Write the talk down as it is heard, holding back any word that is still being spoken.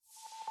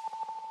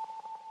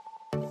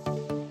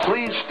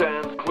Please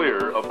stand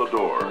clear of the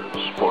doors.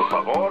 Por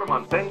favor,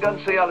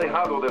 manténganse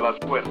alejado de las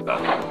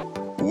puertas.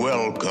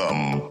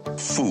 Welcome,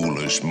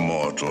 foolish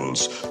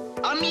mortals.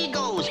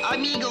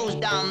 Amigos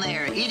down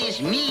there. It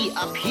is me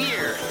up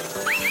here.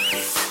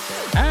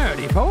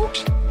 Howdy,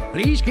 folks.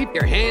 Please keep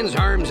your hands,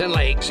 arms, and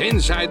legs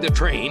inside the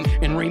train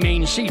and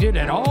remain seated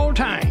at all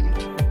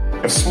times.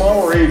 If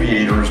smaller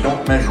aviators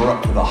don't measure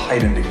up to the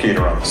height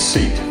indicator on the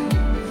seat,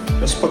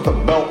 just put the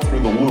belt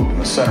through the loop in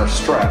the center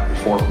strap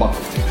before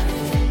buckling.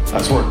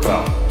 That's worked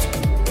out.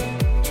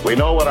 We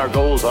know what our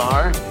goals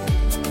are.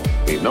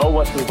 We know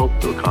what we hope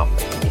to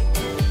accomplish.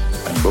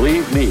 And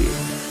believe me,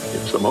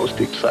 it's the most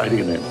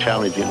exciting and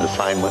challenging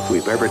assignment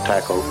we've ever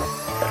tackled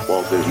at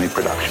Walt Disney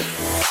Productions.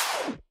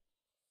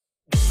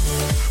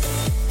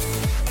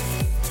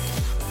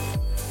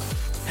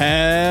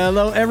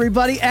 Hello,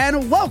 everybody,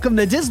 and welcome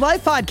to Diz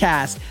Life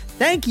Podcast.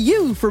 Thank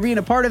you for being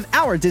a part of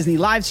our Disney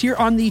Lives here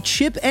on the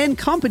Chip and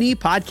Company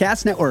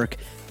Podcast Network.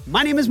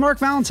 My name is Mark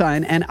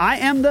Valentine, and I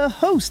am the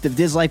host of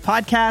Diz Life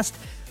Podcast.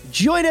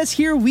 Join us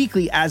here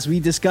weekly as we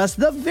discuss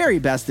the very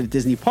best of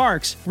Disney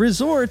parks,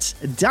 resorts,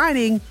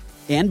 dining,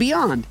 and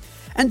beyond.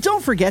 And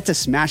don't forget to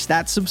smash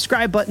that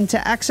subscribe button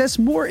to access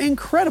more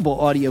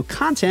incredible audio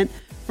content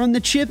from the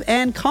Chip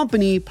and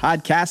Company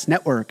Podcast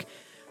Network.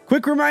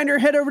 Quick reminder,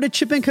 head over to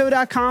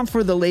chipandco.com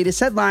for the latest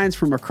headlines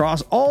from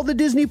across all the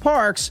Disney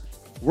parks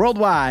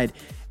worldwide,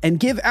 and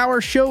give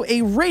our show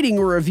a rating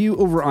or review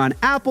over on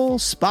Apple,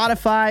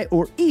 Spotify,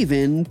 or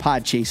even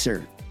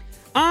Podchaser.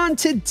 On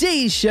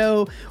today's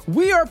show,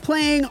 we are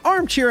playing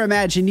Armchair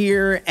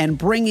Imagineer and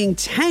bringing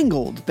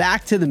Tangled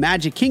back to the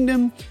Magic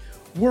Kingdom.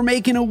 We're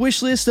making a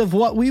wish list of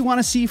what we want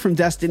to see from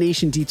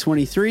Destination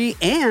D23,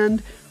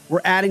 and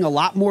we're adding a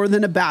lot more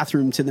than a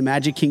bathroom to the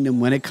Magic Kingdom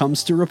when it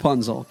comes to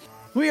Rapunzel.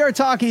 We are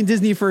talking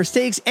Disney First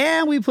Takes,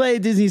 and we play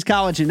Disney's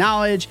College of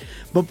Knowledge.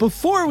 But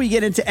before we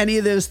get into any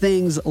of those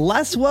things,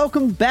 let's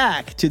welcome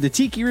back to the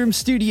Tiki Room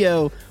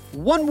studio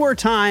one more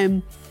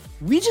time.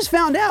 We just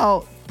found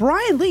out,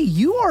 Brian Lee,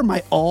 you are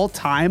my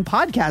all-time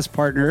podcast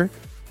partner,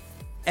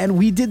 and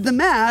we did the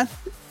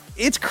math.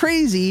 It's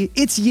crazy.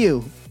 It's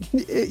you.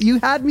 You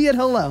had me at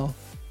hello.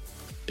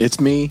 It's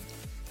me.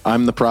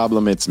 I'm the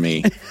problem. It's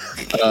me.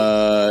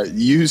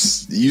 You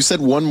said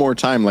one more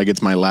time like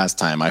it's my last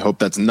time. I hope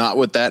that's not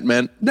what that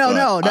meant.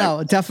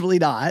 No, definitely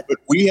not. But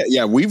we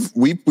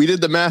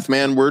did the math,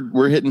 man.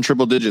 We're hitting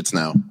triple digits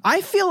now.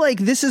 I feel like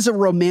this is a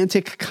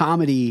romantic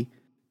comedy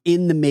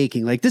in the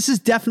making. Like, this is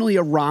definitely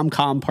a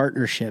rom-com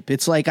partnership.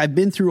 It's like I've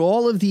been through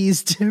all of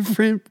these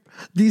different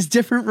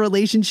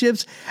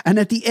relationships, and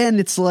at the end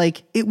it's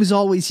like it was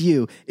always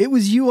you. It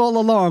was you all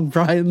along,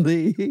 Brian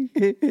Lee.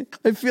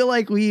 I feel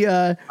like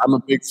I'm a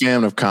big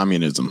fan of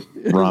communism.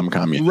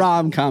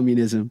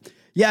 Rom-communism.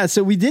 Yeah,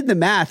 so we did the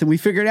math and we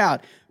figured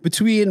out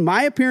between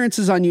my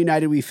appearances on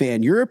United We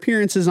Fan, your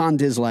appearances on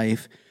Diz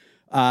Life,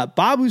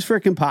 Babu's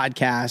Frickin'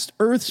 Podcast,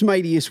 Earth's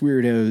Mightiest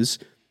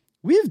Weirdos,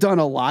 we have done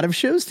a lot of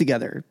shows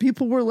together.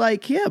 People were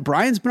like, yeah,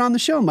 Brian's been on the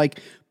show. I'm like,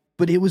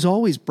 but it was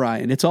always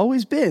Brian. It's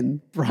always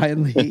been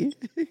Brian Lee.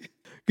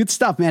 Good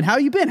stuff, man. How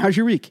you been? How's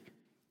your week?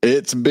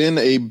 It's been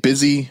a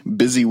busy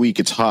week.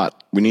 It's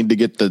hot. We need to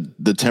get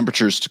the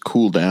temperatures to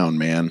cool down,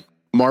 man.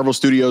 Marvel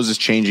Studios is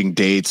changing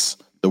dates.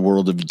 The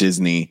world of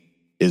Disney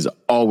is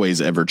always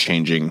ever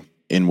changing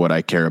in what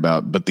I care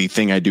about. But the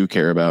thing I do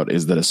care about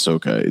is that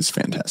Ahsoka is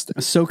fantastic.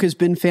 Ahsoka's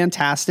been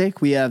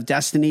fantastic. We have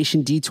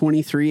Destination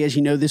D23, as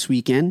you know, this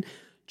weekend.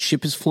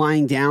 Chip is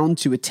flying down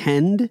to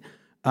attend.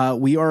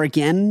 We are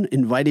again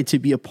invited to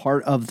be a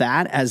part of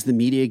that as the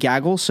media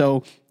gaggle.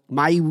 So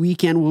my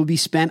weekend will be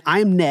spent.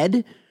 I'm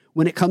Ned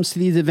when it comes to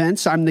these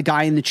events. I'm the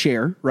guy in the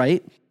chair,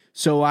 right?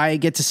 So I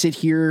get to sit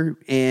here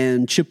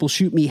and Chip will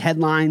shoot me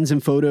headlines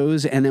and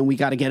photos, and then we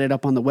got to get it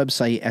up on the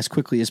website as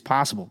quickly as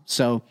possible.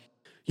 So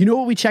you know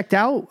what we checked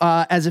out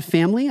as a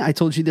family? I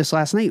told you this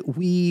last night.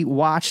 We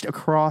watched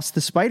Across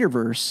the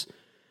Spider-Verse,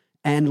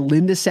 and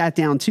Linda sat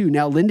down too.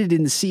 Now, Linda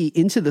didn't see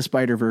Into the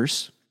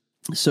Spider-Verse,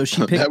 so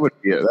she picked...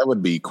 that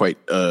would be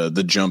quite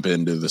the jump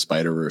into the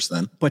Spider-Verse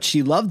then. But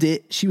she loved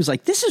it. She was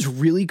like, this is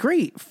really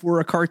great for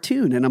a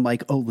cartoon. And I'm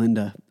like, oh,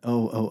 Linda.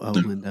 Oh,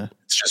 Linda.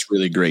 It's just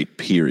really great,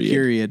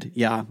 period.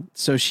 Yeah.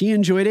 So she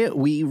enjoyed it.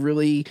 We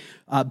really...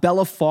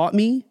 Bella fought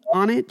me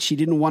on it. She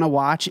didn't want to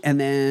watch. And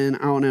then,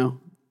 I don't know,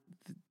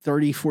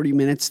 30, 40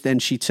 minutes, then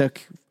she took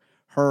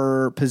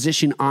her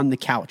position on the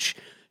couch.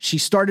 She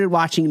started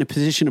watching in a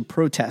position of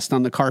protest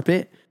on the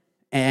carpet.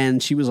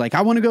 And she was like,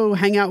 I want to go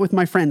hang out with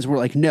my friends. We're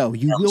like, no,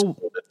 you will.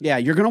 Yeah,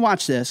 you're going to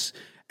watch this.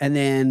 And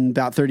then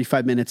about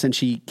 35 minutes, and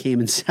she came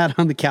and sat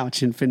on the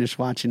couch and finished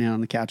watching it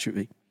on the couch with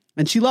me.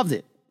 And she loved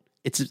it.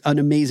 It's an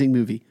amazing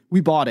movie.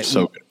 We bought it.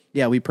 So good.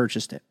 Yeah, we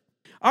purchased it.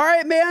 All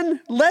right, man,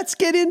 let's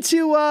get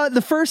into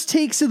the first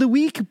takes of the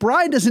week.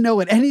 Brian doesn't know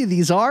what any of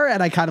these are,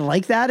 and I kind of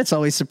like that. It's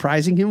always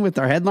surprising him with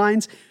our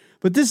headlines.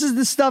 But this is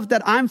the stuff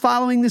that I'm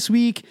following this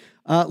week.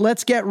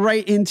 Let's get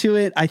right into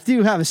it. I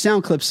do have a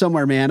sound clip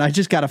somewhere, man. I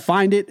just got to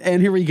find it,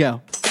 and here we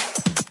go.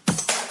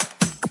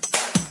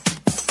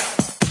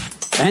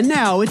 And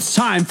now it's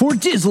time for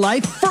Diz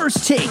Life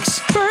First Takes.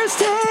 First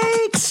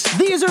Takes!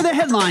 These are the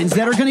headlines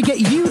that are going to get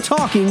you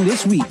talking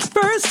this week.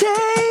 First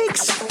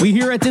Takes! We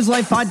here at Diz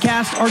Life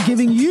Podcast are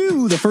giving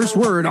you the first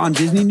word on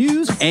Disney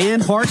news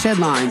and parks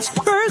headlines.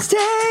 First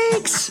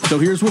Takes! So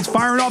here's what's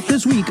firing off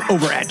this week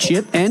over at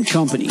Chip and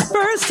Company.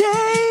 First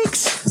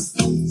Takes!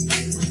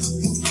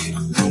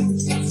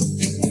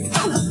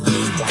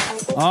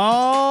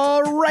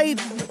 All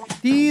right.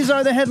 These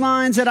are the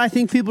headlines that I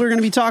think people are going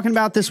to be talking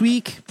about this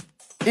week.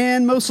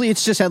 And mostly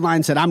it's just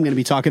headlines that I'm going to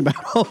be talking about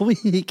all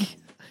week.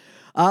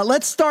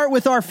 Let's start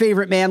with our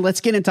favorite, man. Let's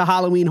get into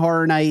Halloween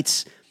Horror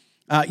Nights.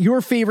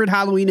 Your favorite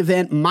Halloween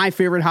event, my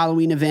favorite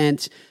Halloween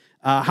event.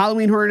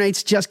 Halloween Horror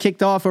Nights just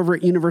kicked off over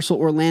at Universal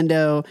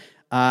Orlando.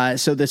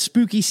 So the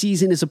spooky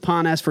season is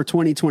upon us for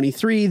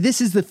 2023.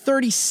 This is the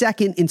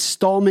 32nd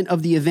installment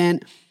of the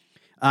event.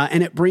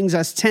 And it brings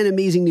us 10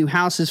 amazing new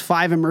houses,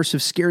 5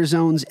 immersive scare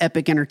zones,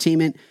 epic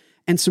entertainment,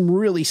 and some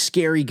really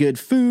scary good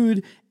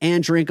food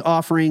and drink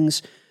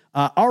offerings.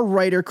 Our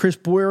writer, Chris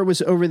Boyer,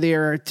 was over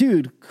there.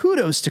 Dude,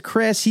 kudos to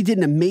Chris. He did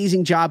an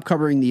amazing job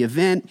covering the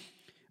event.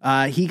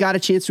 He got a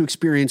chance to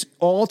experience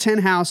all 10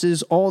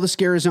 houses, all the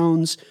scare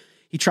zones.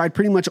 He tried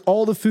pretty much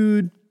all the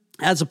food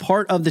as a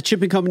part of the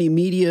Chip and Company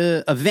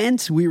media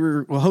event. We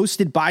were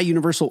hosted by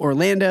Universal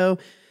Orlando.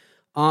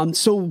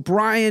 So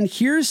Brian,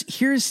 here's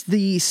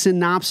the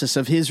synopsis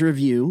of his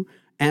review,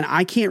 and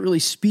I can't really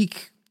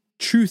speak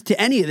truth to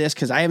any of this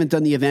because I haven't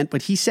done the event,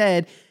 but he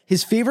said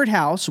his favorite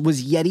house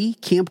was Yeti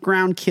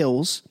Campground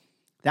Kills.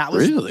 That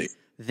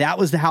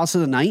was the house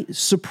of the night.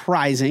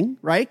 Surprising,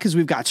 right? Because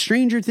we've got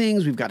Stranger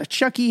Things, we've got a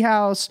Chucky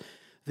house,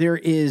 there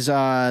is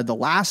The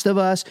Last of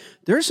Us.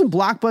 There's some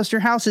blockbuster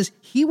houses.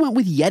 He went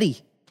with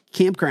Yeti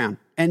Campground,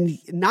 and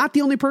not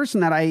the only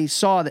person that I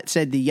saw that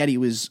said the Yeti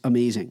was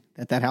amazing,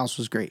 that house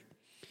was great.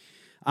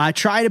 I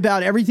tried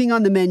about everything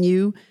on the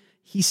menu.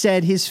 He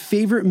said his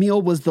favorite meal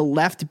was the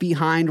Left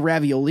Behind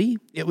ravioli.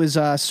 It was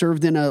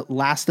served in a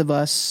Last of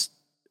Us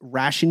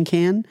ration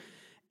can.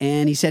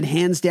 And he said,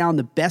 hands down,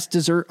 the best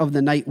dessert of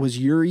the night was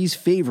Yuri's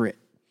favorite,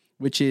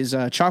 which is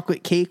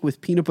chocolate cake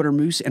with peanut butter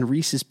mousse and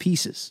Reese's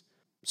Pieces.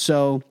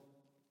 So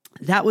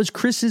that was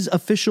Chris's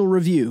official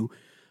review.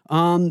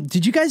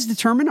 Did you guys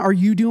determine, are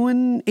you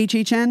doing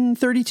HHN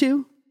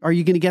 32? Are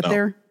you going to get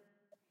there?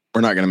 We're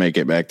not going to make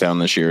it back down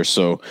this year.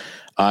 So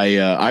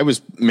I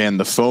was, man,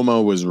 the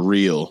FOMO was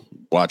real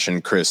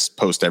watching Chris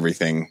post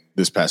everything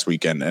this past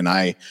weekend. And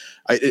I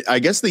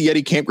guess the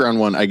Yeti Campground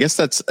one, I guess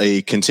that's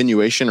a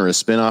continuation or a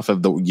spinoff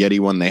of the Yeti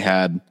one they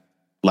had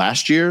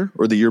last year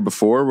or the year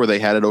before, where they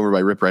had it over by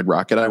Rip Red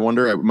Rocket. I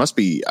wonder, it must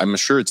be, I'm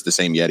sure it's the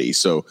same Yeti.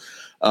 So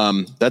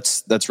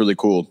that's really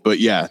cool. But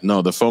yeah,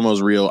 no, the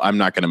FOMO's real. I'm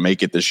not going to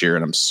make it this year,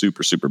 and I'm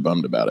super, super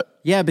bummed about it.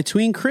 Yeah.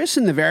 Between Chris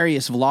and the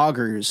various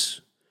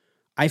vloggers,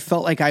 I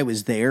felt like I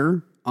was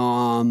there.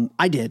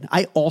 I did.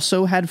 I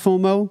also had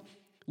FOMO.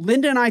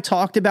 Linda and I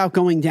talked about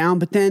going down,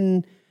 but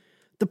then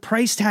the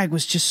price tag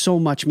was just so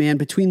much, man.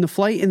 Between the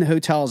flight and the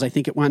hotels, I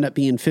think it wound up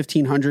being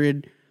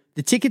 $1,500.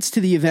 The tickets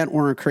to the event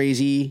weren't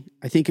crazy.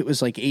 I think it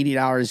was like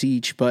 $80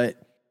 each, but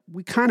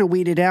we kind of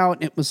waited out.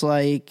 And it was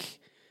like,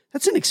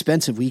 that's an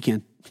expensive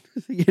weekend,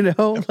 you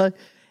know? Like,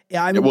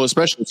 yeah, well,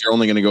 especially if you're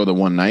only going to go the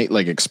one night,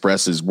 like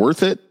Express is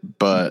worth it,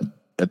 but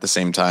at the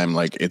same time,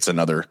 like it's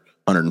another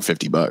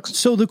 $150.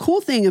 So the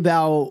cool thing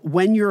about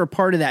when you're a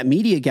part of that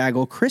media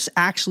gaggle, Chris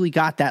actually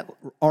got that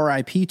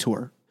RIP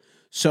tour.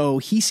 So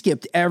he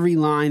skipped every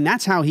line.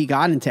 That's how he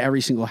got into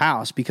every single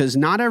house, because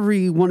not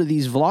every one of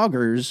these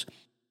vloggers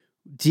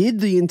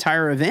did the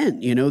entire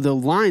event. You know, the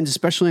lines,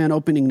 especially on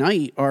opening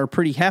night, are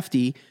pretty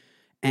hefty.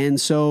 And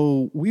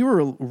so we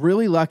were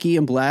really lucky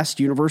and blessed.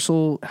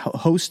 Universal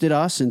hosted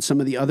us and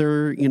some of the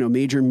other, you know,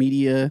 major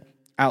media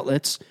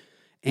outlets.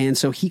 And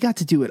so he got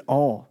to do it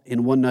all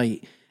in one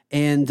night.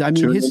 And I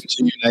mean, his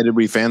United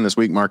We fan this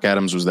week, Mark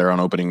Adams was there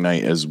on opening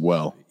night as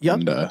well.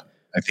 Yep. And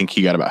I think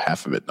he got about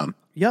half of it done.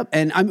 Yep.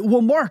 And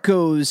Mark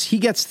goes, he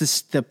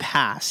gets the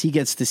pass. He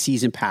gets the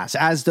season pass,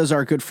 as does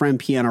our good friend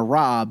Piano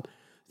Rob.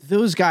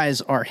 Those guys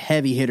are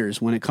heavy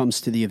hitters when it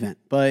comes to the event.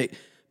 But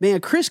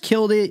man, Chris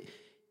killed it.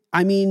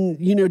 I mean,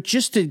 you know,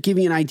 just to give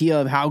you an idea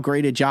of how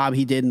great a job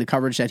he did in the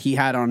coverage that he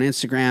had on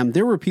Instagram,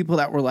 there were people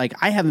that were like,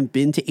 I haven't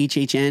been to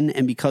HHN,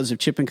 and because of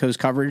Chip and Co.'s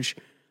coverage,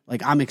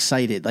 like, I'm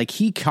excited. Like,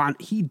 he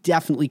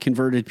definitely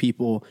converted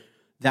people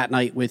that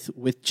night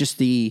with just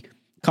the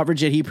coverage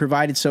that he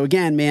provided. So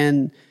again,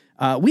 man,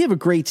 we have a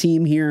great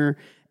team here.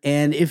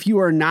 And if you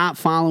are not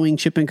following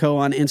Chip and Co.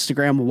 on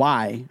Instagram,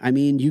 why? I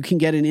mean, you can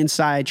get an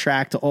inside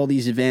track to all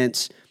these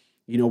events.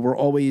 You know, we're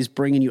always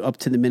bringing you up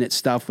to the minute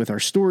stuff with our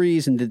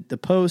stories and the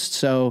posts.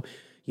 So,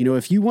 you know,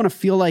 if you want to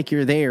feel like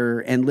you're there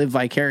and live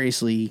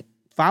vicariously,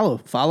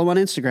 follow on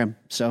Instagram.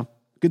 So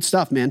good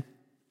stuff, man.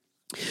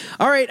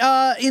 All right.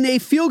 In a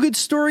feel-good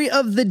story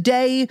of the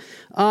day,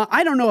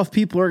 I don't know if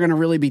people are going to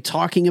really be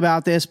talking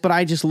about this, but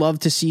I just love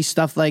to see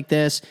stuff like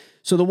this.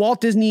 So the Walt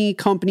Disney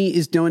Company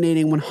is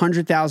donating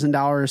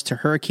 $100,000 to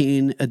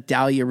Hurricane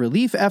Idalia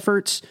relief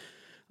efforts.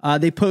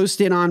 They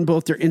posted on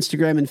both their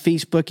Instagram and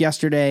Facebook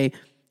yesterday.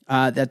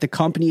 that the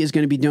company is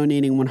going to be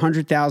donating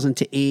 $100,000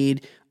 to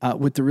aid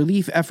with the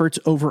relief efforts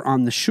over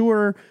on the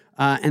shore.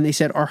 And they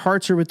said, our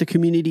hearts are with the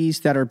communities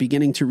that are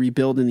beginning to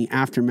rebuild in the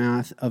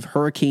aftermath of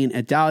Hurricane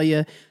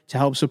Idalia. To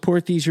help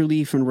support these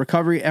relief and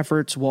recovery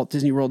efforts, Walt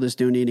Disney World is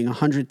donating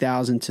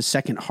 $100,000 to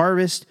Second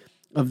Harvest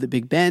of the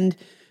Big Bend.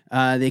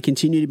 They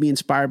continue to be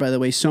inspired by the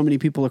way so many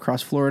people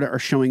across Florida are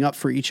showing up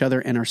for each other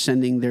and are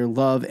sending their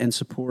love and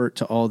support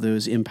to all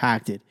those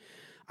impacted.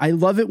 I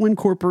love it when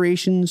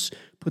corporations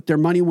put their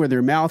money where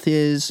their mouth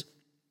is.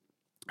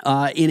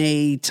 In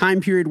a time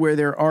period where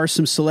there are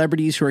some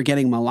celebrities who are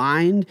getting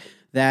maligned,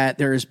 that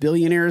there's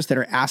billionaires that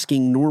are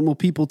asking normal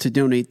people to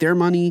donate their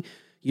money.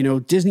 You know,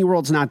 Disney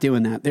World's not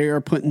doing that. They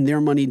are putting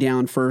their money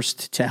down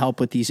first to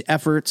help with these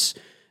efforts.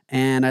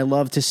 And I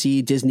love to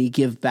see Disney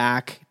give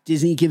back.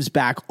 Disney gives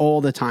back all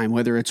the time,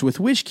 whether it's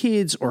with Wish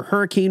Kids or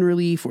hurricane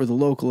relief or the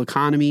local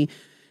economy.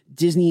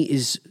 Disney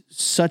is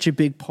such a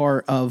big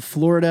part of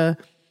Florida.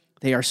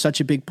 They are such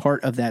a big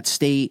part of that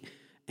state.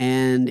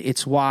 And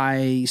it's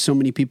why so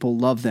many people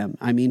love them.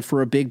 I mean,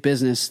 for a big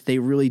business, they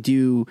really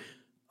do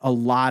a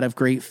lot of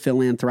great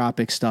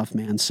philanthropic stuff,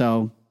 man.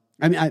 So,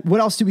 I mean, what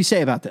else do we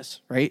say about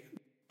this, right?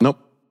 Nope.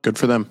 Good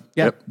for them.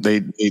 Yep.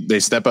 They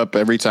step up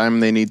every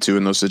time they need to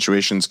in those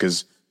situations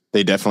because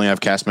they definitely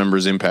have cast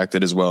members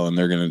impacted as well, and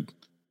they're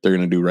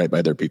gonna do right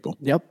by their people.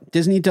 Yep.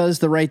 Disney does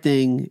the right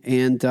thing,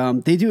 and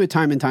they do it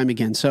time and time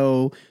again.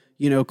 So,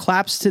 you know,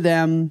 claps to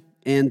them,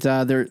 and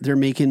they're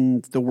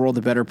making the world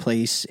a better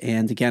place.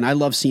 And again, I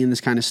love seeing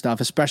this kind of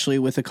stuff, especially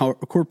with a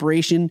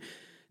corporation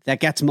that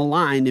gets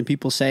maligned and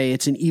people say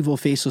it's an evil,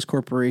 faceless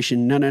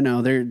corporation.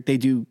 No. They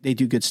do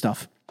good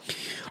stuff.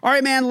 All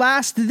right, man.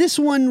 This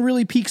one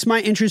really piques my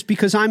interest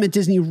because I'm a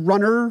Disney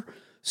runner.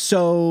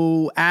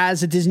 So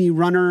as a Disney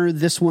runner,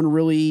 this one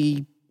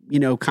really,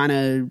 kind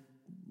of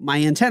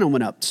my antenna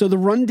went up. So the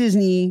Run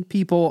Disney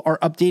people are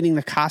updating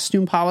the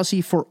costume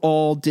policy for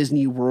all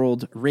Disney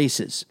World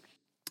races.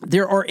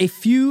 There are a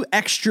few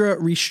extra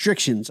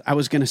restrictions. I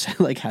was going to say,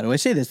 how do I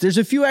say this? There's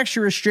a few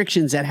extra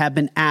restrictions that have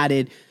been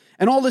added.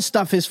 And all this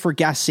stuff is for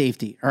guest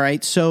safety, all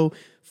right? So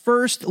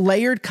first,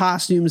 layered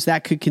costumes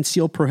that could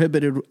conceal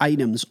prohibited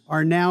items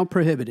are now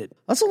prohibited.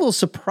 I was a little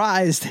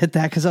surprised at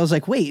that because I was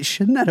like, wait,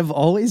 shouldn't that have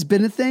always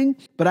been a thing?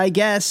 But I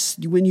guess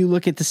when you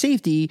look at the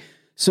safety,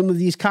 some of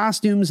these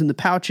costumes and the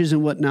pouches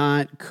and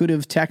whatnot could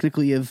have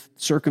technically have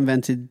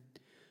circumvented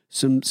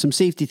some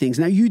safety things.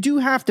 Now, you do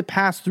have to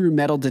pass through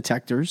metal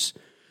detectors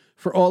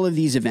for all of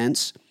these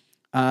events.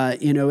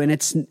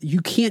 And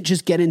you can't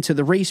just get into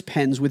the race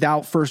pens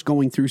without first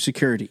going through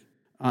security.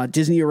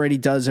 Disney already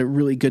does a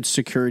really good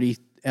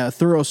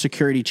thorough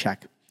security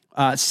check.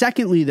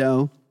 Secondly,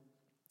 though,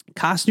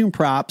 costume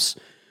props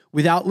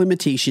without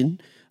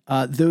limitation,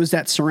 those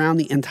that surround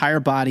the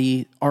entire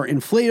body are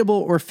inflatable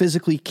or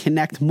physically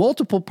connect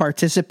multiple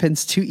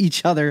participants to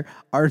each other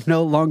are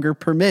no longer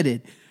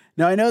permitted.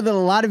 Now, I know that a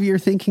lot of you are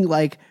thinking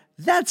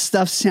that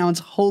stuff sounds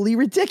wholly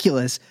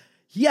ridiculous.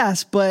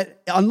 Yes,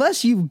 but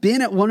unless you've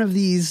been at one of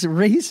these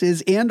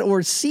races and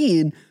or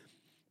seen,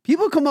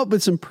 people come up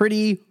with some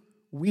pretty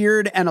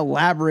weird and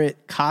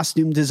elaborate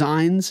costume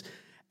designs.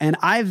 And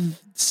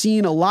I've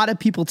seen a lot of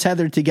people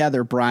tethered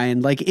together,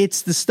 Brian.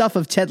 It's the stuff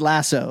of Ted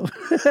Lasso.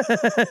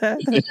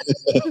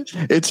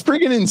 It's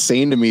friggin'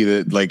 insane to me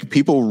that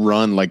people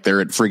run like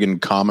they're at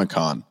friggin'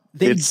 Comic-Con.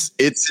 It's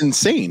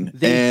insane.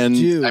 And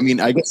do. I mean,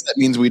 I guess that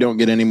means we don't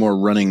get any more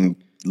running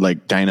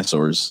like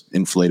dinosaurs,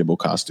 inflatable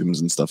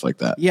costumes and stuff like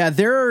that. Yeah,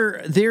 there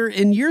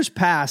in years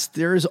past,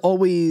 there's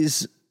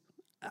always,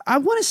 I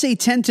want to say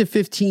 10 to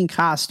 15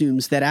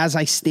 costumes that as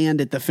I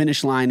stand at the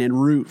finish line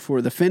and root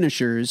for the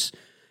finishers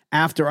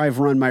after I've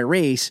run my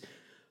race,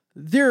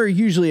 there are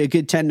usually a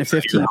good 10 to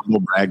 15. Humble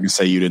brag to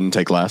say you didn't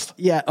take last.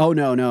 Yeah. Oh,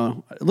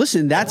 no.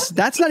 Listen, that's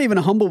not even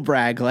a humble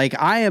brag.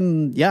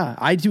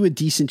 I do a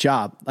decent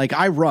job.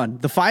 I run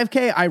the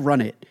 5K, I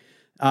run it.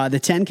 The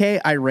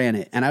 10K, I ran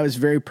it, and I was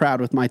very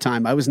proud with my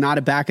time. I was not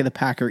a back of the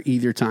packer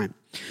either time.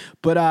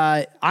 But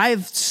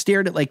I've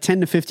stared at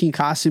 10 to 15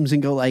 costumes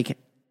and go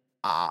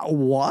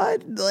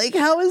what?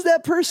 How is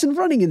that person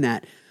running in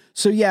that?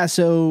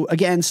 So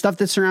again, stuff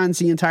that surrounds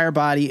the entire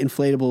body,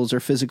 inflatables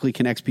or physically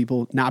connects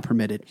people, not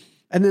permitted.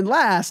 And then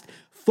last,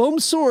 foam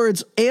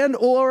swords and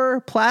or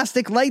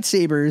plastic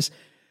lightsabers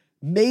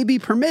may be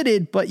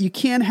permitted, but you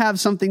can't have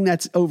something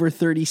that's over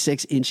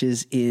 36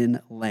 inches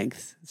in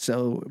length.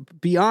 So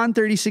beyond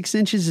 36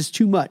 inches is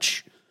too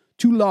much,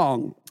 too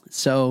long.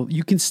 So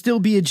you can still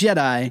be a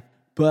Jedi,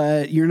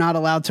 but you're not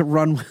allowed to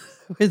run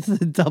with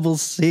the double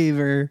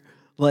saber,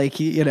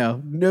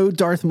 no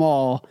Darth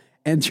Maul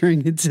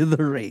entering into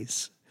the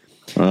race.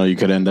 Well, you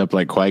could end up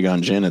like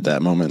Qui-Gon Jinn at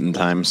that moment in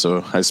time.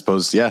 So I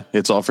suppose,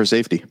 it's all for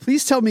safety.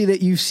 Please tell me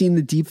that you've seen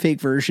the deepfake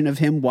version of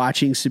him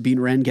watching Sabine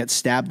Wren get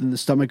stabbed in the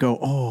stomach. Go,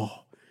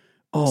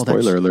 oh,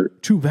 spoiler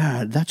alert. Too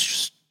bad. That's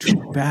just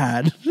too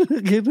bad.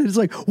 It's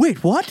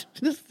wait, what?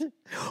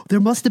 There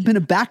must have been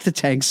a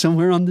Bacta-tank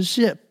somewhere on the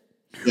ship.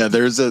 Yeah,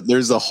 there's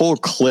a whole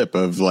clip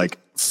of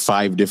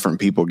 5 different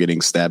people getting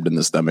stabbed in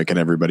the stomach and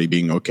everybody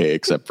being okay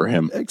except for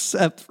him.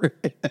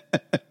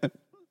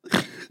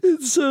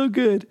 It's so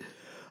good.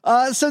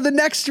 So the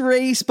next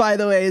race, by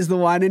the way, is the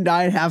Wine and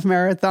Dine Half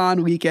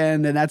Marathon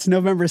weekend, and that's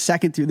November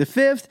 2nd through the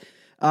 5th.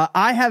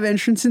 I have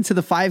entrance into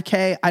the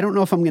 5K. I don't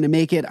know if I'm going to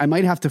make it. I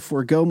might have to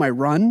forego my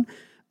run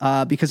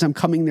because I'm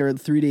coming there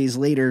 3 days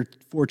later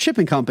for Chip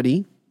and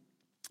Company,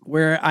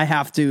 where I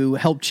have to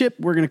help Chip.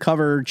 We're going to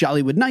cover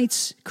Jollywood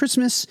Nights,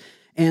 Christmas,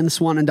 and the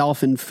Swan and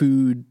Dolphin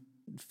Food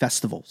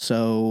Festival.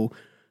 So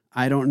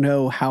I don't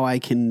know how I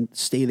can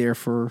stay there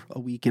for a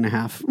week and a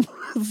half.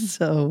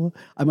 So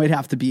I might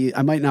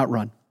not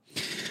run.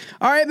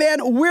 All right,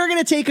 man, we're going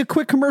to take a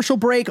quick commercial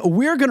break.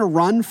 We're going to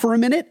run for a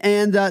minute,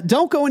 and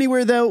don't go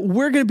anywhere, though.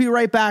 We're going to be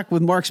right back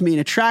with Mark's main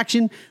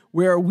attraction,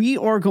 where we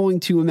are going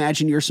to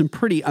Imagineer some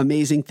pretty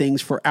amazing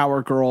things for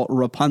our girl,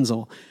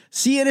 Rapunzel.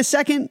 See you in a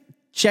second.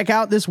 Check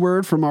out this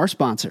word from our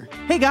sponsor.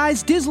 Hey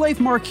guys, Diz Life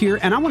Mark here,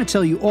 and I want to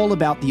tell you all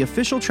about the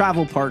official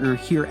travel partner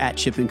here at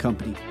Chip &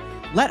 Company.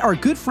 Let our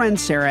good friend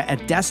Sarah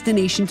at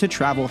Destination to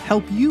Travel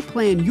help you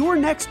plan your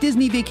next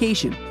Disney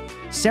vacation.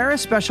 Sarah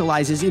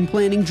specializes in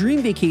planning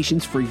dream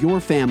vacations for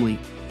your family.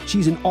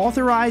 She's an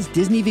authorized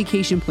Disney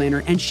vacation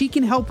planner, and she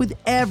can help with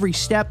every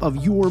step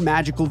of your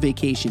magical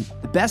vacation.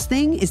 The best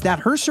thing is that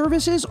her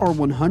services are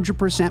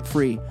 100%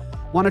 free.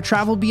 Want to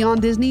travel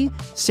beyond Disney?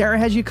 Sarah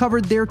has you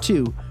covered there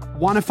too.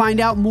 Want to find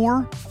out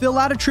more? Fill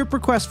out a trip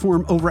request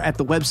form over at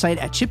the website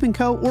at Chip &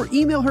 Co. or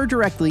email her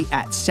directly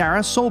at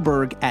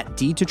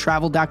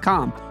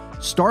sarahsolberg@d2travel.com.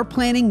 Start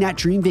planning that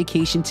dream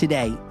vacation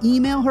today.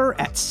 Email her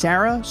at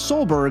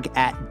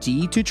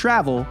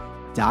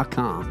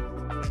sarahsolberg@d2travel.com.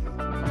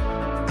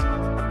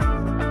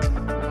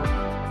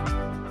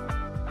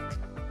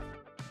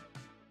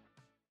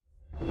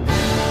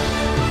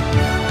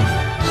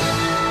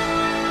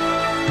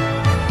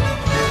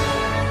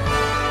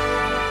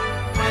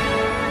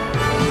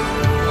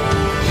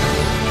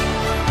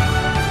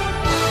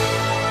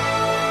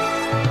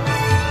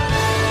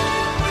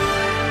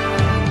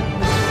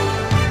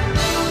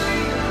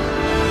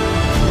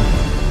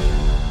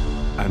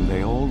 And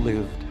they all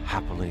lived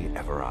happily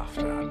ever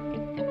after.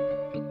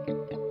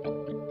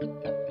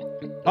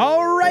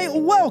 All right,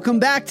 welcome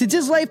back to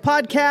Diz Life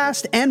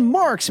Podcast and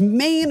Mark's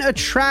main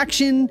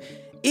attraction.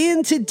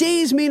 In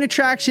today's main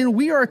attraction,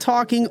 we are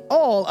talking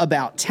all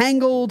about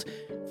Tangled.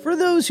 For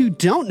those who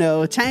don't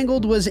know,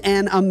 Tangled was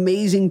an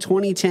amazing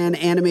 2010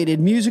 animated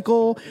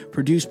musical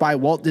produced by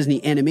Walt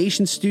Disney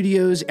Animation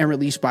Studios and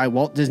released by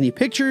Walt Disney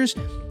Pictures.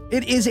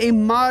 It is a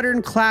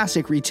modern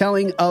classic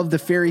retelling of the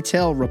fairy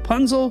tale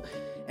Rapunzel,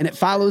 and it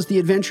follows the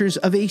adventures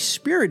of a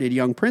spirited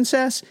young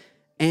princess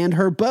and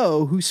her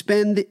beau who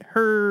spends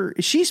her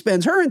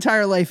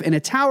entire life in a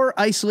tower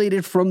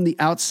isolated from the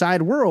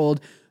outside world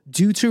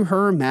due to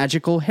her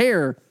magical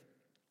hair.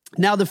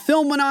 Now, the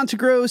film went on to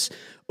gross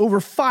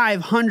over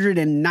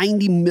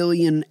 $590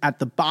 million at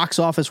the box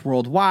office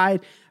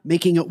worldwide,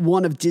 making it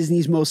one of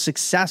Disney's most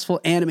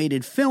successful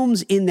animated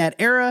films in that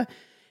era.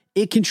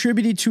 It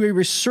contributed to a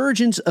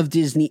resurgence of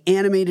Disney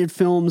animated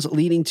films,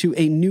 leading to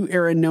a new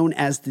era known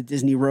as the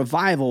Disney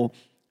Revival.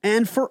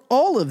 And for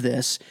all of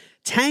this,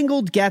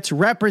 Tangled gets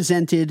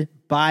represented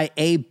by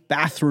a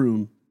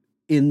bathroom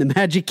in the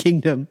Magic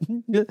Kingdom.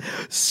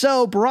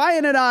 So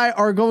Brian and I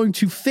are going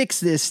to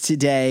fix this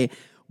today,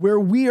 where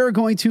we are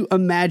going to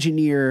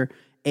Imagineer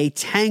a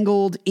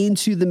Tangled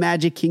into the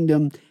Magic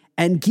Kingdom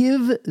and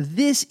give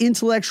this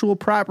intellectual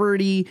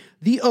property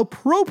the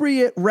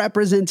appropriate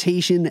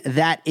representation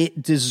that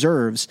it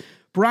deserves.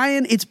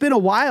 Brian, it's been a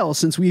while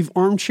since we've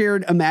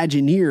armchaired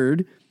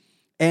Imagineered,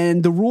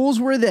 and the rules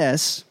were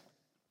this.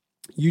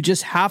 You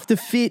just have to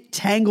fit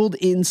Tangled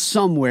in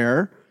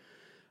somewhere.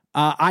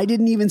 I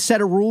didn't even set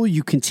a rule.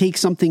 You can take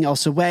something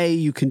else away.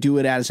 You can do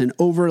it as an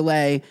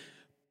overlay,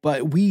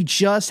 but we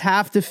just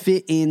have to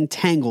fit in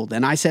Tangled.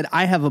 And I said,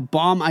 I have a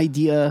bomb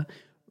idea.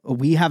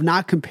 We have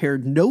not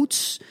compared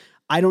notes.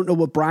 I don't know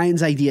what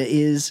Brian's idea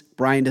is.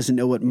 Brian doesn't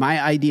know what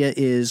my idea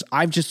is.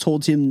 I've just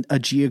told him a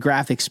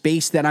geographic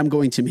space that I'm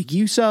going to make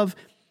use of,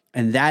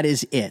 and that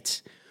is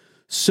it.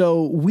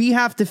 So we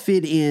have to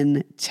fit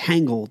in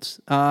Tangled.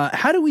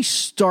 How do we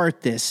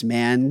start this,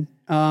 man?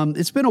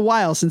 It's been a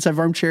while since I've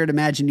armchaired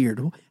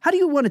Imagineered. How do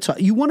you want to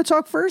talk? You want to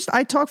talk first?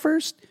 I talk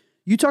first?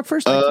 You talk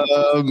first?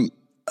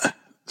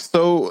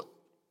 So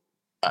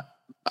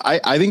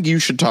I think you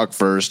should talk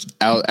first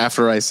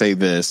after I say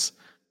this.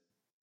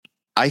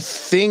 I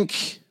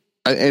think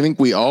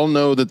we all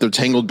know that the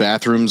Tangled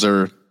bathrooms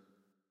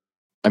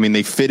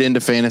they fit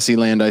into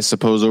Fantasyland, I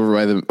suppose,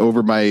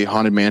 over by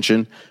Haunted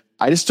Mansion.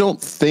 I just don't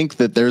think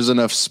that there's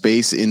enough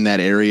space in that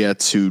area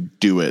to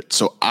do it.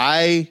 So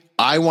I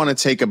want to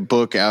take a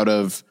book out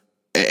of,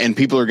 and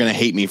people are going to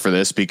hate me for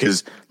this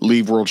because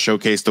leave World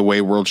Showcase the way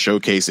World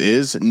Showcase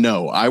is.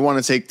 No, I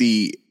want to take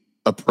the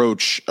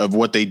approach of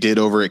what they did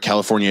over at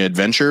California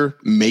Adventure,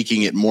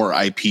 making it more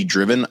IP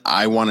driven.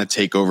 I want to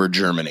take over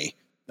Germany.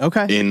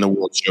 Okay. In the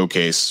World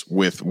Showcase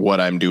with what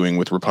I'm doing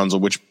with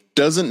Rapunzel, which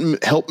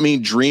doesn't help me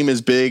dream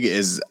as big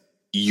as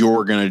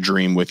you're going to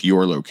dream with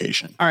your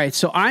location. All right.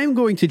 So I'm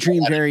going to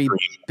dream very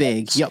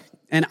big. Yep.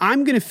 And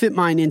I'm going to fit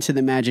mine into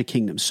the Magic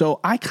Kingdom. So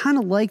I kind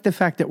of like the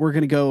fact that we're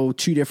going to go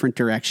two different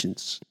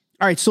directions.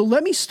 All right, so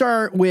let me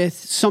start with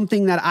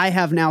something that I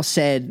have now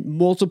said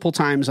multiple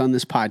times on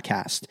this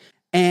podcast.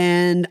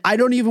 And I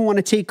don't even want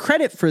to take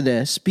credit for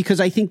this because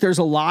I think there's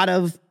a lot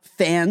of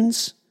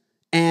fans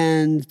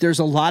and there's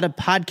a lot of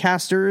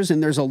podcasters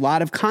and there's a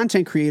lot of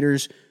content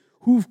creators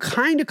who've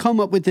kind of come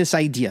up with this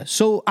idea.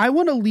 So I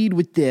want to lead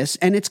with this,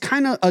 and it's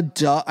kind of a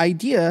duh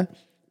idea,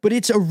 but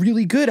it's a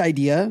really good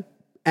idea.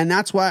 And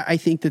that's why I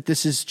think that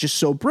this is just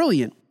so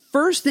brilliant.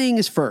 First thing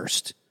is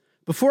first.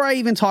 Before I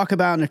even talk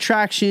about an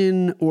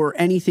attraction or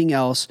anything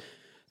else,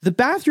 the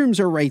bathrooms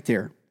are right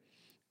there.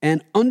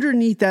 And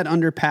underneath that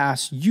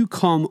underpass, you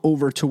come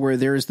over to where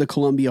there's the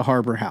Columbia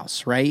Harbor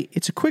House, right?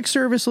 It's a quick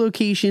service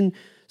location.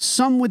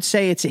 Some would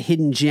say it's a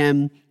hidden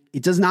gem.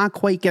 It does not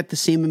quite get the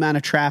same amount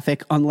of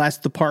traffic unless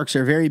the parks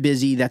are very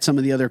busy that some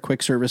of the other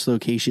quick service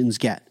locations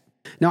get.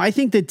 Now, I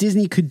think that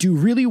Disney could do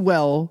really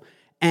well,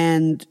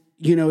 and,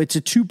 you know, it's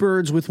a two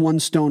birds with one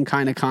stone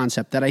kind of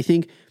concept that I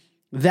think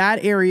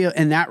that area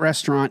and that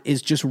restaurant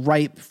is just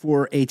ripe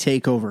for a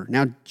takeover.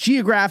 Now,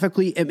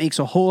 geographically, it makes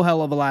a whole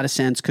hell of a lot of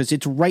sense because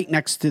it's right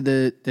next to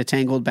the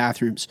Tangled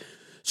bathrooms.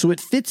 So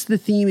it fits the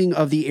theming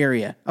of the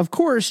area. Of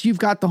course, you've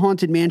got the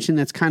Haunted Mansion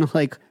that's kind of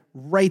like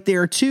right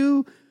there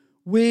too,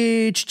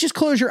 which just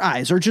close your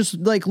eyes or just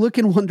like look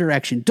in one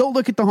direction. Don't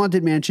look at the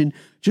Haunted Mansion.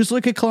 Just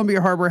look at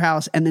Columbia Harbor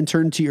House and then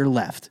turn to your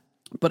left.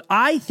 But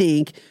I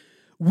think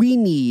we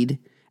need,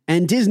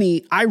 and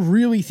Disney, I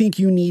really think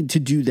you need to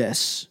do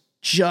this.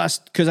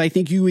 Just because I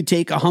think you would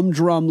take a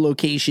humdrum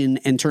location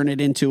and turn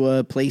it into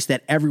a place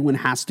that everyone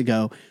has to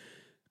go.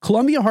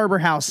 Columbia Harbor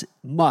House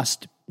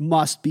must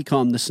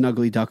become the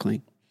Snuggly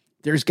Duckling.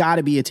 There's got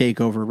to be a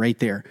takeover right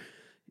there.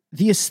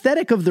 The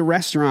aesthetic of the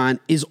restaurant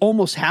is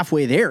almost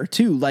halfway there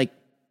too. Like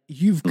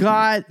you've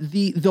got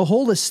the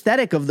whole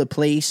aesthetic of the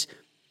place.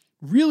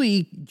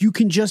 Really, you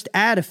can just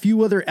add a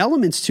few other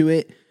elements to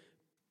it,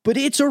 but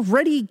it's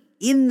already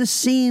in the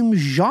same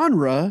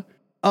genre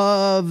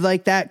of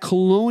like that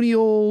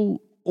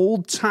colonial,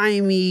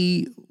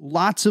 old-timey,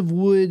 lots of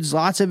woods,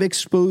 lots of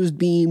exposed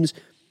beams.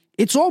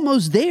 It's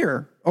almost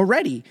there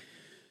already.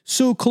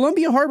 So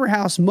Columbia Harbor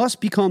House must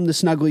become the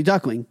Snuggly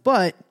Duckling,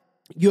 but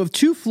you have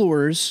 2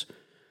 floors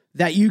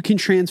that you can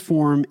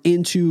transform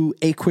into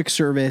a quick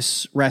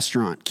service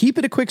restaurant. Keep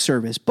it a quick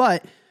service,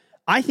 but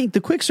I think the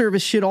quick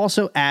service should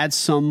also add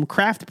some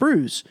craft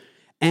brews.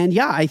 And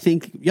yeah, I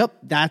think,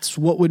 that's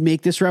what would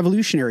make this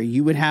revolutionary.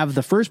 You would have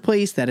the first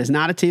place that is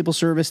not a table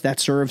service that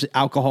serves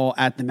alcohol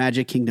at the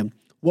Magic Kingdom.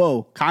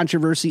 Whoa,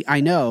 controversy, I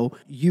know.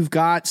 You've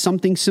got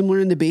something similar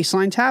in the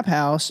Baseline Tap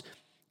House,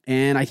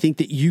 and I think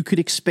that you could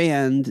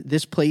expand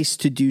this place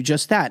to do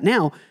just that.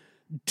 Now,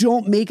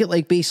 don't make it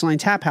like Baseline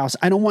Tap House.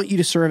 I don't want you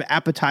to serve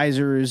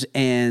appetizers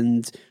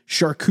and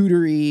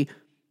charcuterie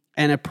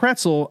and a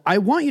pretzel. I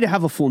want you to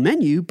have a full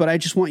menu, but I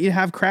just want you to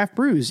have craft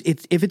brews.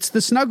 If it's the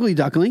Snuggly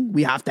Duckling,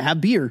 we have to have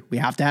beer. We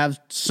have to have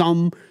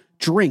some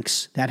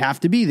drinks that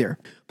have to be there.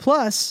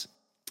 Plus,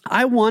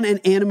 I want an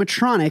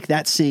animatronic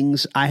that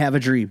sings I Have a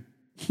Dream.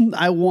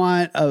 I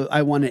want an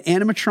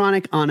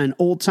animatronic on an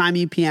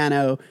old-timey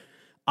piano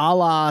a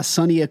la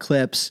Sunny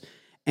Eclipse,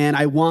 and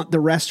I want the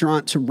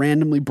restaurant to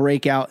randomly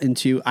break out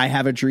into I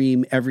Have a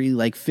Dream every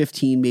like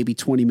 15, maybe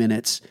 20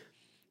 minutes.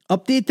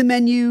 Update the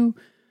menu,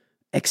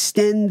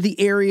 extend the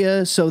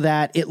area so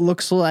that it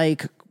looks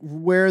like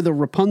where the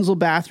Rapunzel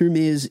bathroom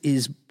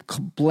is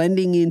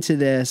blending into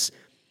this.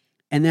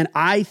 And then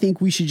I think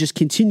we should just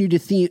continue to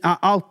theme.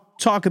 I'll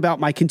talk about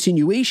my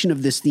continuation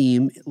of this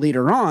theme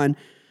later on,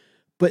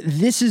 but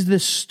this is the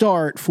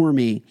start for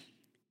me.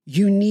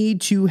 You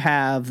need to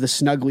have the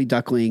Snuggly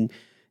Duckling,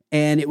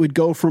 and it would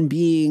go from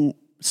being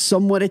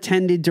somewhat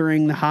attended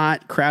during the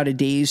hot, crowded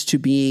days to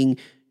being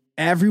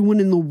everyone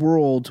in the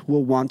world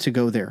will want to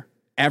go there.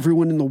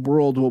 Everyone in the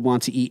world will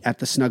want to eat at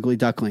the Snuggly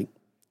Duckling.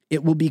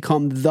 It will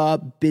become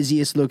the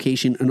busiest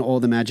location in all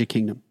the Magic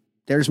Kingdom.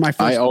 There's my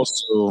first.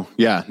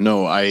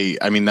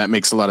 I mean, that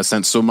makes a lot of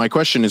sense. So my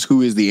question is,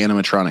 who is the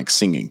animatronic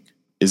singing?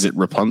 Is it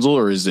Rapunzel,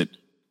 or is it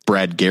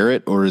Brad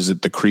Garrett, or is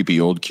it the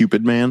creepy old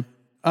Cupid man?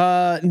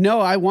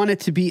 No, I want it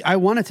to be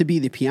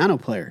the piano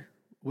player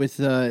with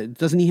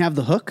doesn't he have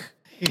the hook?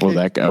 Well,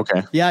 that guy.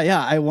 Okay.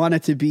 Yeah. I want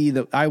it to be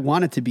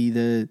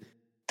the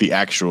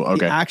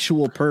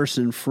actual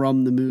person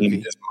from the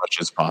movie as much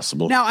as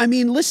possible. Now, I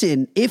mean,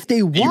 listen, if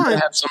they want to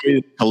have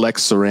somebody that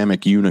collects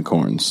ceramic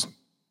unicorns,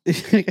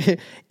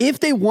 if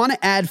they want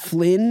to add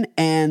Flynn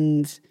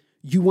and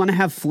you want to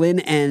have Flynn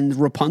and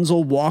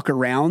Rapunzel walk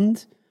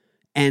around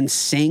and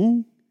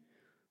sing,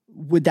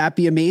 would that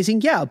be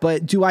amazing? Yeah.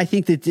 But do I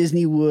think that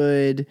Disney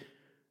would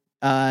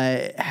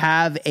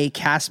have a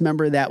cast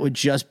member that would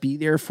just be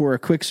there for a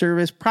quick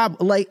service?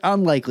 Probably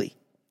unlikely.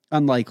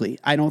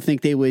 I don't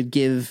think they would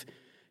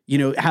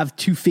have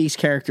 2 face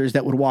characters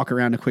that would walk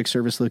around a quick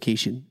service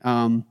location.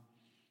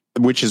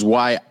 Which is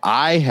why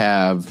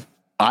I've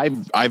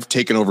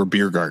taken over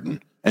Beer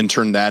Garden and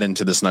turned that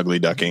into the Snuggly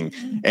Ducking,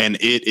 and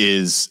it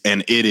is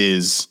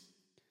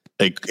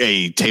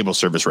a table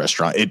service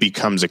restaurant. It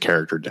becomes a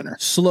character dinner.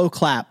 Slow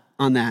clap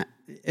on that.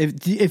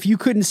 If you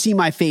couldn't see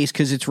my face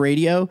because it's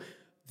radio,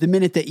 the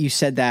minute that you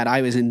said that,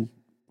 I was in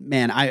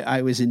man,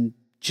 I was in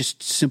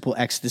just simple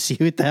ecstasy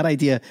with that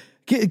idea.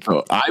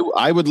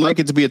 I would like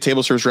it to be a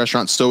table service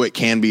restaurant so it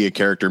can be a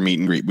character meet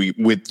and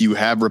greet. You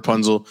have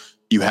Rapunzel,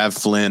 you have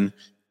Flynn,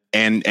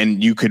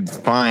 and you could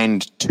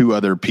find two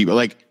other people.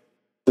 Like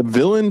the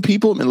villain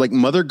people, like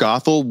Mother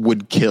Gothel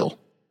would kill,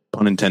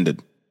 pun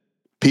intended.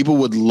 People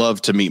would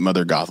love to meet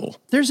Mother Gothel.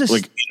 There's a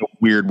in a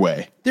weird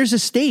way. There's a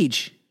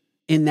stage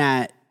in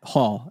that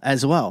hall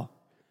as well.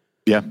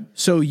 Yeah.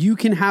 So you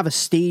can have a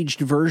staged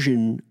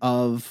version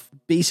of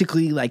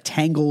basically like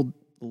Tangled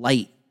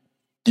Light.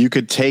 You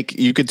could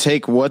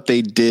take what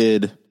they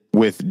did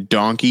with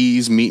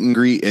Donkey's meet and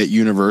greet at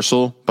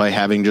Universal by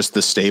having just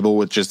the stable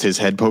with just his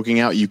head poking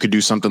out. You could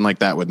do something like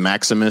that with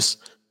Maximus.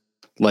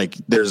 Like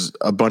there's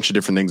a bunch of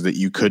different things that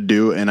you could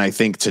do. And I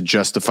think to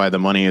justify the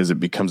money as it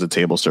becomes a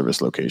table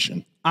service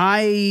location.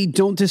 I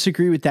don't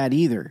disagree with that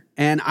either.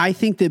 And I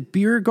think that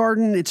Beer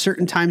Garden at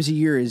certain times of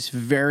year is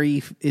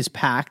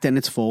packed and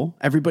it's full.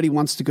 Everybody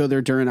wants to go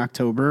there during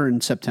October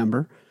and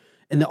September.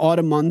 In the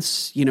autumn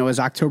months, as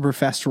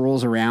Oktoberfest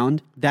rolls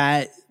around,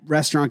 that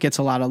restaurant gets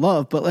a lot of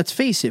love. But let's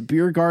face it,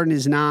 Beer Garden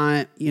is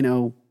not,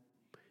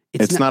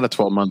 it's not a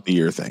 12-month a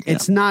year thing.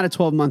 It's not a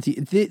 12-month.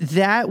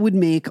 That would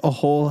make a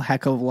whole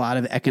heck of a lot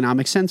of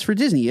economic sense for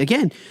Disney.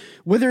 Again,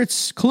 whether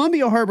it's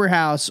Columbia Harbor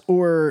House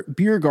or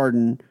Beer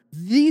Garden,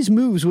 these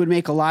moves would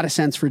make a lot of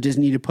sense for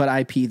Disney to put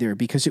IP there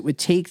because it would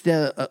take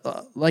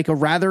the like a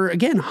rather,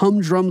 again,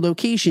 humdrum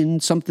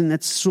location, something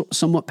that's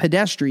somewhat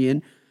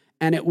pedestrian,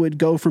 and it would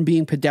go from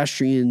being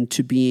pedestrian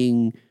to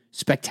being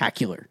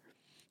spectacular.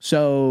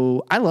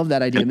 So I love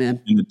that idea,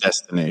 man. In the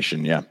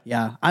destination, yeah.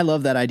 Yeah, I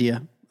love that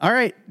idea. All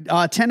right,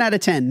 10 out of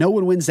 10. No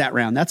one wins that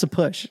round. That's a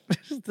push.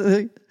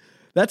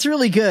 That's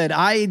really good.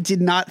 I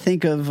didn't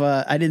think of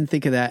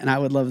that, and I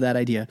would love that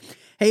idea.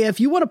 Hey, if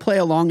you want to play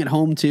along at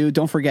home too,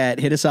 don't forget,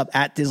 hit us up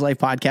at DizLife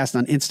Podcast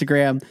on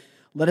Instagram.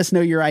 Let us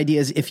know your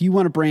ideas. If you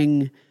want to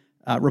bring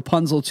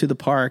Rapunzel to the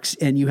parks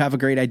and you have a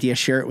great idea,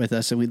 share it with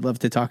us, and we'd love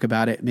to talk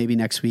about it maybe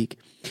next week.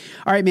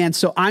 All right, man,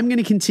 so I'm going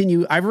to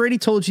continue. I've already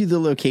told you the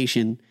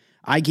location.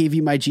 I gave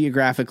you my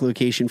geographic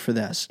location for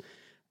this.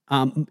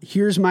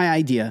 Here's my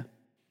idea.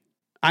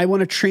 I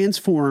want to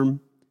transform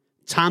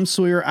Tom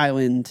Sawyer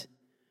Island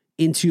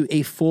into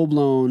a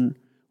full-blown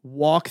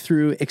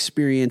walk-through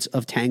experience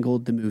of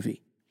Tangled, the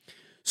movie.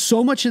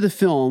 So much of the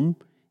film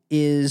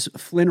is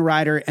Flynn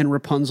Rider and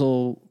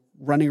Rapunzel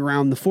running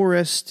around the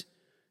forest,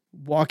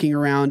 walking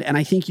around, and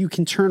I think you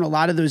can turn a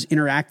lot of those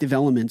interactive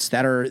elements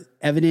that are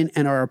evident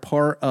and are a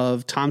part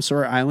of Tom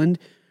Sawyer Island.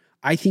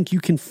 I think you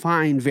can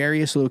find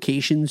various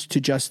locations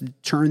to just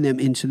turn them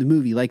into the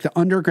movie. Like the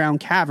underground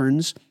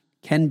caverns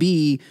can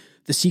be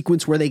the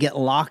sequence where they get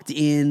locked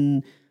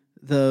in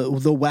the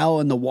well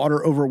and the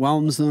water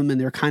overwhelms them and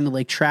they're kind of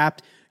like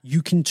trapped.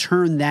 You can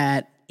turn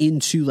that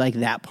into like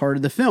that part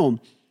of the film.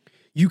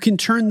 You can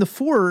turn the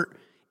fort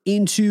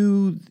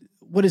into,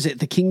 what is it?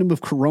 The Kingdom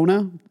of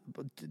Corona?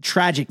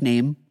 Tragic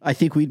name. I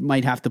think we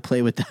might have to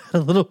play with that a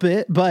little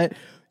bit, but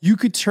you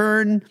could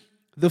turn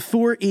the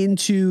fort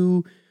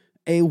into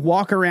a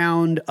walk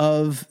around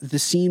of the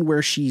scene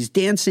where she's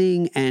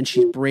dancing and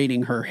she's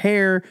braiding her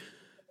hair.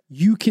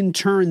 You can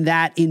turn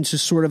that into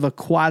sort of a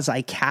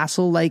quasi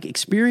castle-like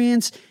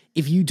experience.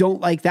 If you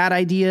don't like that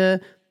idea,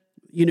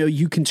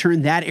 you can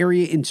turn that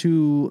area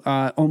into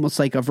almost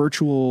like a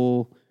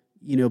virtual,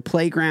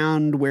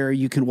 playground where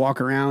you can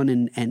walk around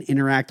and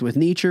interact with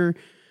nature.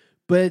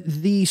 But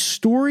the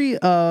story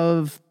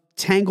of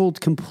Tangled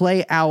can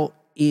play out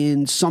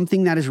in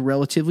something that is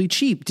relatively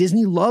cheap.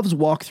 Disney loves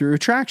walk-through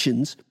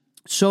attractions.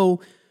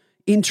 So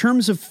in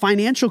terms of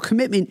financial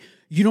commitment,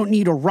 you don't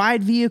need a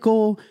ride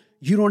vehicle.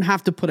 You don't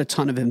have to put a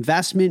ton of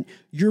investment.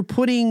 You're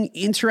putting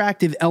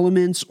interactive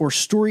elements or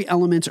story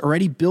elements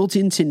already built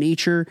into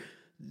nature.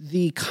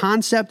 The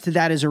concept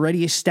that is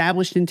already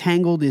established in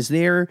Tangled is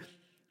there.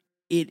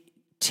 It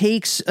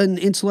takes an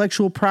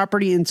intellectual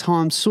property in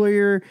Tom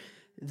Sawyer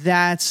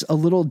that's a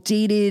little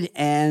dated,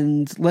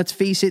 and let's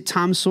face it,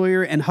 Tom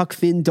Sawyer and Huck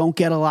Finn don't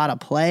get a lot of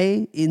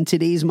play in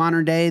today's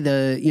modern day.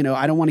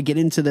 I don't want to get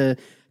into the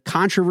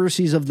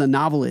controversies of the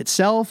novel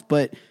itself,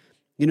 but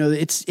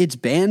it's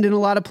banned in a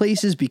lot of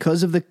places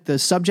because of the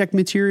subject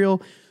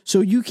material.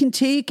 So you can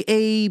take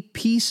a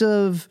piece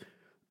of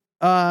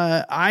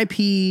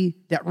IP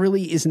that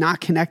really is not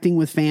connecting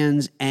with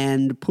fans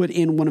and put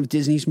in one of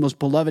Disney's most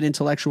beloved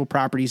intellectual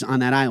properties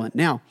on that island.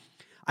 Now,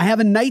 I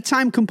have a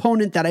nighttime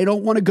component that I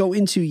don't want to go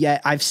into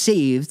yet. I've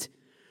saved,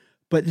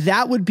 but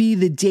that would be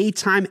the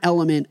daytime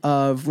element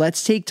of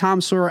let's take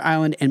Tom Sawyer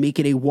Island and make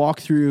it a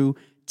walkthrough,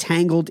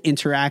 Tangled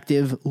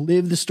interactive,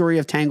 live the story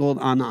of Tangled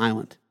on the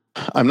island.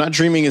 I'm not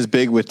dreaming as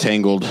big with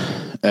Tangled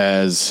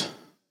as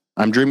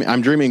I'm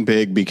dreaming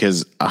big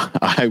because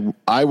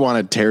I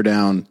want to tear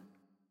down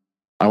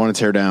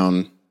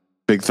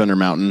Big Thunder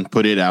Mountain,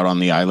 put it out on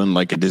the island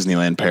like a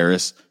Disneyland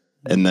Paris,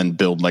 and then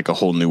build like a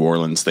whole New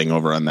Orleans thing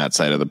over on that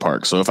side of the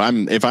park. So if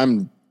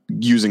I'm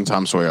using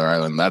Tom Sawyer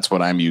Island, that's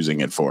what I'm using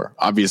it for.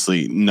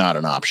 Obviously not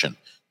an option.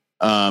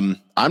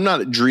 I'm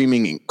not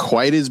dreaming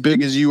quite as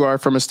big as you are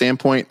from a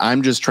standpoint.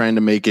 I'm just trying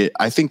to make it.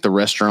 I think the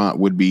restaurant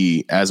would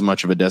be as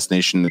much of a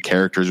destination. The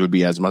characters would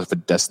be as much of a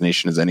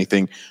destination as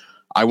anything.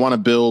 I want to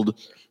build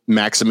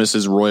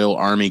Maximus's Royal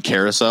Army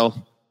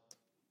Carousel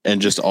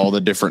and just all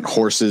the different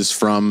horses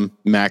from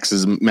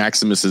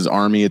Maximus's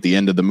army at the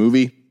end of the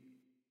movie.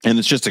 And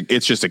it's just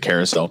a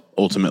carousel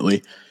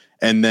ultimately.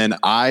 And then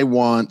I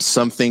want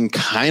something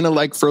kind of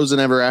like Frozen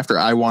Ever After.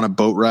 I want a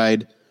boat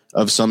ride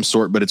of some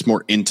sort, but it's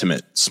more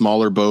intimate,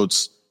 smaller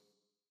boats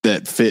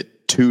that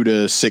fit 2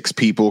 to 6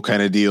 people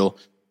kind of deal.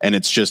 And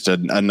it's just a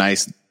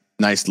nice,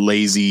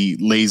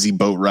 lazy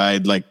boat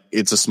ride. Like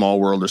It's a Small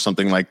World or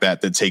something like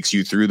that takes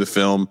you through the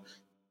film.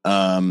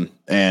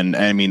 And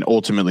I mean,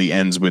 ultimately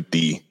ends with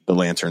the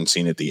lantern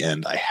scene at the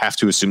end. I have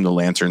to assume the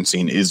lantern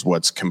scene is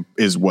what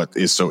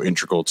is so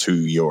integral to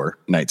your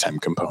nighttime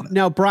component.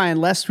 Now, Brian,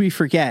 lest we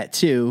forget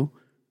too,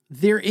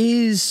 there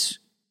is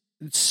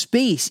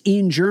space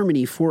in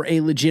Germany for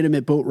a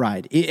legitimate boat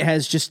ride.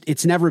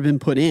 It's never been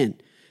put in.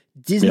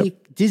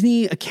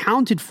 Disney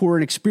accounted for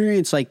an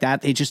experience like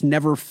that. They just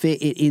never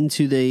fit it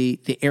into the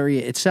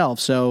area itself.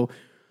 So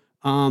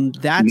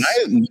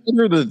that's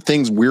neither of the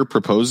things we're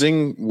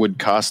proposing would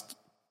cost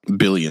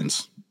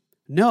billions.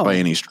 No, by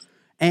any stretch.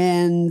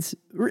 And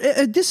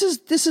this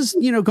is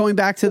going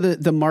back to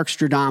the Mark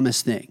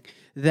Stradamus thing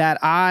that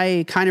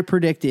I kind of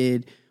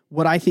predicted.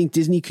 What I think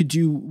Disney could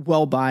do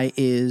well by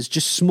is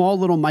just small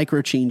little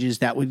micro changes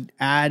that would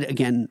add,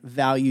 again,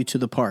 value to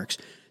the parks.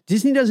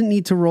 Disney doesn't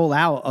need to roll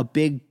out a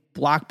big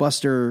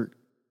blockbuster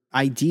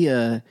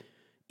idea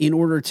in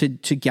order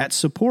to get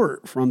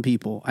support from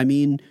people. I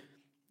mean,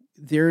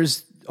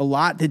 there's a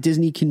lot that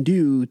Disney can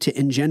do to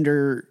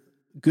engender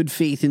good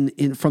faith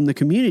in from the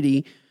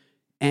community.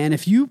 And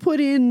if you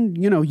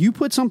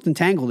put something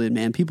Tangled in,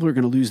 man, people are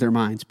going to lose their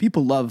minds.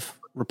 People love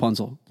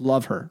Rapunzel,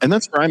 love her. And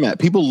that's where I'm at.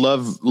 People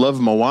love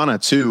Moana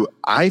too.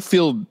 I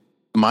feel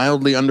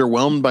mildly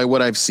underwhelmed by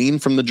what I've seen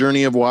from the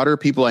Journey of Water.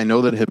 People I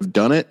know that have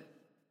done it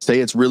say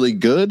it's really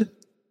good.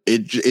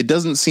 It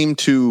doesn't seem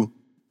to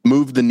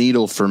move the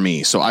needle for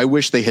me. So I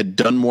wish they had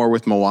done more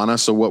with Moana.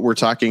 So what we're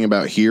talking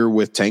about here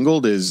with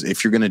Tangled is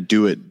if you're going to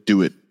do it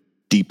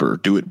deeper,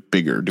 do it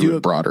bigger, do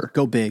it broader.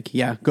 Go big.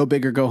 Yeah. Go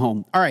big or go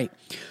home. All right.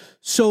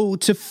 So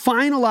to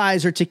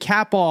finalize or to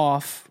cap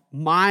off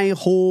my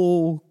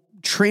whole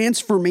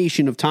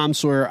transformation of Tom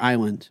Sawyer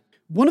Island,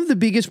 one of the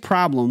biggest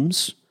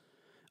problems,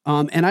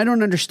 and I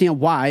don't understand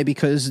why,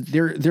 because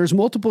there's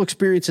multiple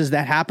experiences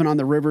that happen on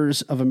the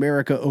rivers of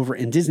America over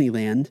in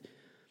Disneyland.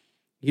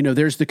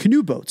 There's the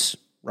canoe boats,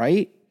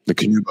 right? The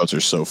canoe boats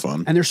are so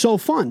fun. And they're so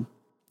fun.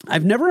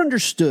 I've never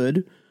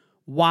understood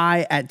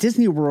why at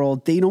Disney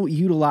World they don't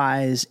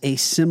utilize a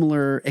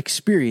similar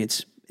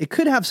experience. It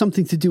could have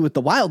something to do with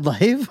the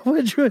wildlife,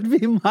 which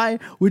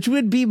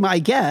would be my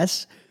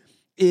guess.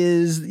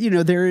 Is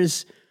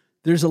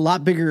there's a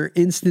lot bigger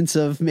instance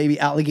of maybe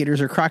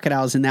alligators or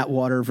crocodiles in that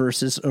water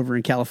versus over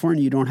in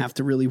California. You don't have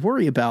to really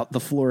worry about the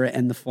flora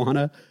and the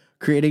fauna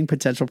creating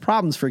potential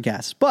problems for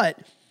guests. But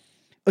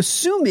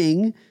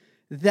assuming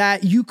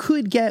that you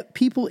could get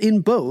people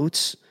in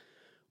boats,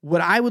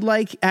 what I would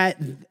like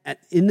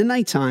in the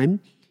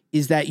nighttime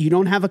is that you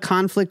don't have a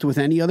conflict with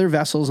any other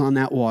vessels on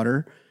that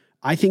water.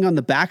 I think on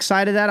the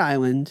backside of that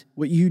island,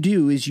 what you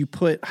do is you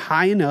put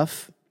high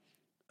enough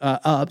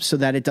up so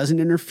that it doesn't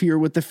interfere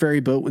with the ferry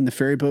boat when the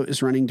ferry boat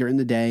is running during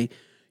the day.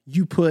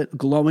 You put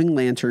glowing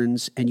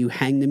lanterns and you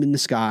hang them in the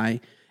sky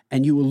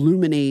and you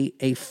illuminate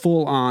a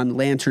full-on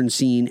lantern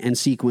scene and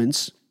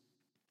sequence.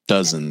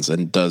 Dozens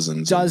and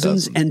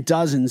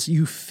dozens.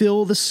 You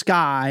fill the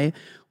sky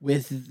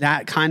with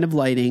that kind of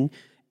lighting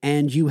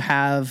and you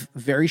have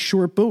very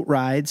short boat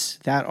rides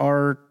that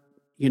are,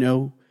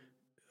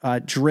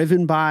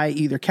 driven by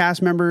either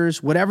cast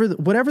members, whatever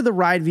the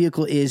ride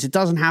vehicle is. It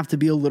doesn't have to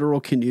be a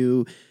literal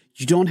canoe.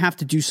 You don't have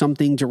to do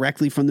something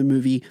directly from the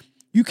movie.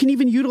 You can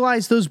even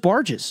utilize those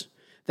barges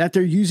that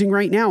they're using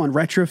right now and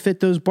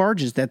retrofit those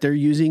barges that they're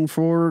using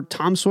for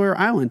Tom Sawyer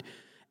Island.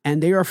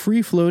 And they are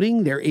free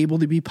floating. They're able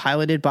to be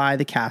piloted by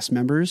the cast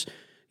members.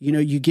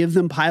 You give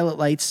them pilot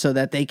lights so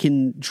that they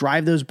can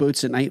drive those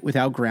boats at night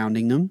without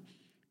grounding them.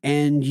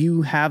 And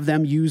you have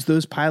them use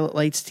those pilot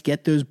lights to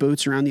get those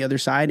boats around the other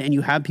side. And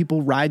you have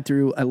people ride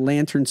through a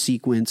lantern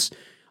sequence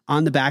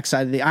on the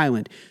backside of the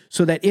island.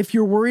 So that if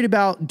you're worried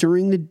about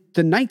during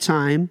the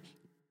nighttime,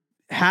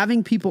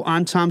 having people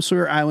on Tom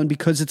Sawyer Island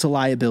because it's a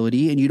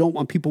liability and you don't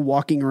want people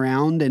walking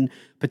around and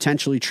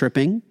potentially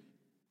tripping,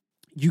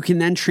 you can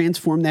then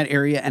transform that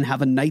area and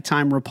have a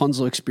nighttime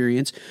Rapunzel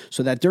experience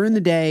so that during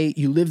the day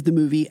you live the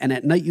movie and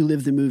at night you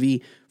live the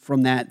movie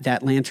from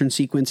that lantern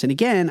sequence. And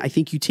again, I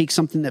think you take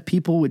something that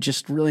people would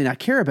just really not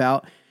care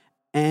about,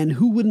 and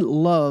who wouldn't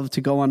love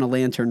to go on a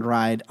lantern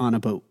ride on a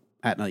boat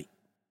at night?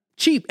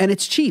 Cheap, and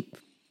it's cheap.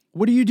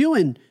 What are you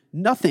doing?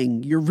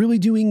 Nothing. You're really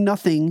doing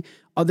nothing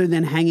other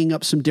than hanging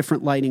up some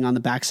different lighting on the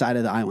backside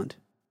of the island.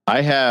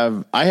 I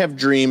have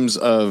dreams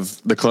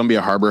of the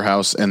Columbia Harbor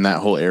House and that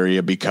whole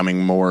area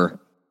becoming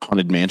more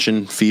Haunted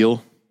Mansion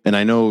feel. And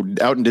I know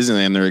out in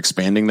Disneyland, they're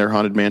expanding their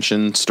Haunted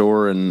Mansion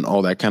store and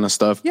all that kind of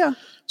stuff. Yeah.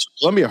 So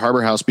Columbia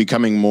Harbor House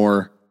becoming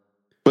more,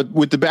 but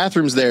with the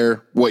bathrooms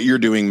there, what you're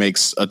doing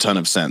makes a ton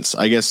of sense.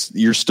 I guess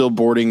you're still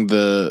boarding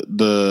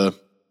the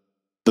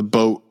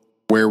boat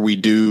where we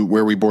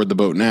board the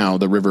boat now,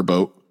 the river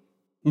boat.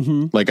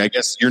 Mm-hmm. Like, I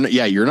guess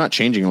you're not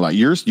changing a lot.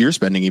 You're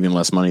spending even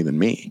less money than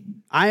me.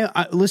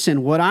 I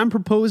listen, what I'm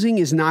proposing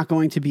is not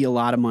going to be a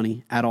lot of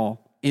money at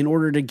all in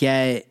order to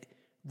get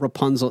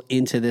Rapunzel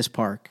into this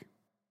park.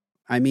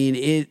 I mean,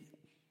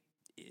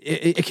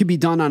 it could be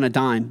done on a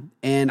dime.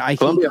 And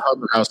Columbia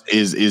Harbor House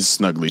is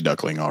Snuggly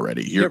Duckling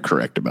already. You're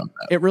correct about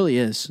that. It really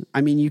is.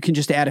 I mean, you can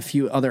just add a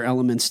few other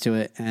elements to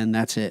it and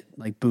that's it.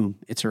 Like, boom,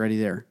 it's already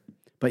there.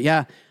 But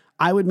yeah,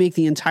 I would make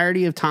the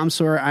entirety of Tom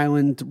Sawyer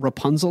Island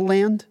Rapunzel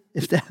land,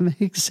 if that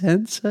makes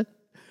sense.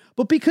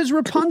 But because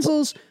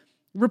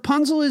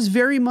Rapunzel is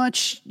very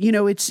much,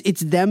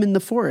 it's them in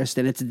the forest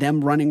and it's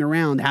them running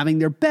around having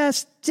their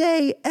best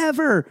day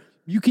ever.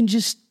 You can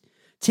just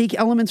take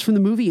elements from the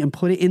movie and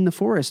put it in the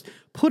forest,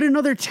 put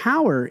another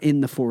tower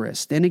in the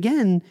forest. And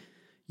again,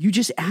 you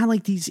just add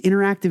like these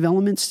interactive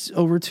elements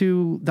over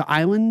to the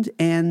island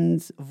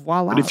and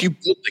voila. But if you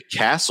build the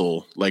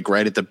castle, like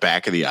right at the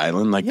back of the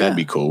island, like that'd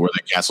be cool, where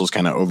the castle's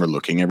kind of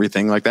overlooking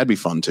everything. Like that'd be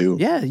fun too.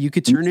 Yeah. You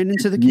could turn it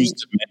into the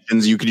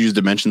dimensions. You could use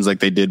dimensions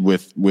like they did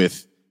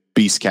with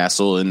Beast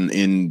Castle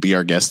in Be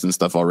Our Guest and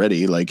stuff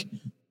already. Like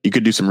you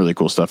could do some really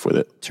cool stuff with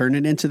it. Turn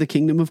it into the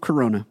Kingdom of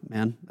Corona,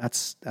 man.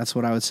 That's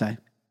what I would say.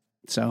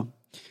 So,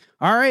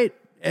 all right.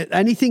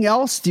 Anything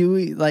else? Do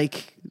we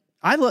like,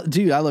 I love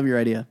your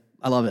idea.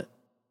 I love it.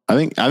 I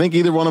think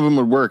either one of them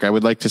would work. I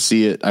would like to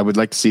see it. I would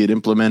like to see it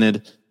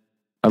implemented.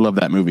 I love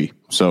that movie.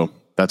 So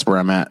that's where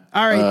I'm at.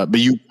 All right. But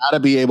you gotta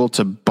be able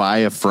to buy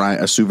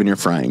a souvenir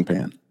frying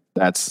pan.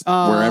 That's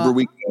wherever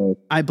we go.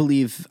 I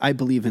believe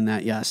in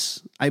that.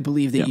 Yes. I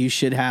believe that you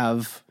should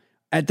have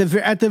at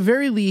the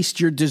very least,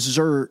 your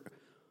dessert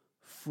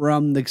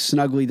from the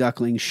Snuggly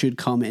Duckling should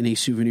come in a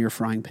souvenir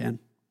frying pan.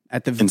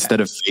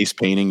 Instead of face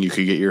painting, you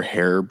could get your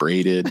hair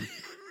braided.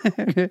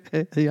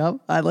 Yep.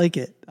 I like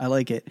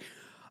it.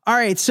 All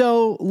right.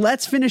 So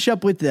let's finish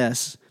up with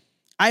this.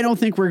 I don't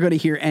think we're going to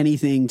hear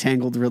anything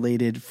Tangled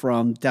related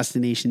from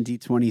Destination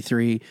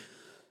D23.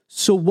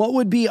 So what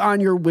would be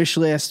on your wish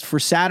list for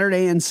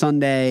Saturday and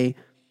Sunday?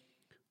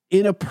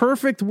 In a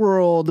perfect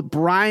world,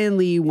 Brian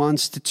Lee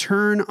wants to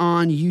turn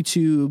on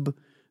YouTube,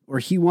 or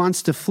he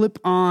wants to flip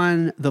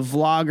on the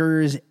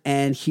vloggers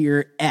and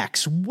hear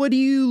X. What are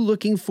you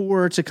looking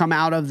for to come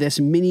out of this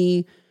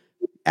mini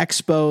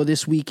expo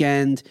this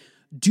weekend?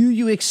 Do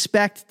you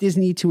expect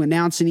Disney to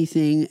announce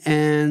anything?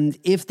 And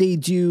if they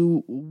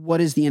do, what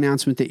is the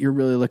announcement that you're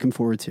really looking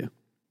forward to?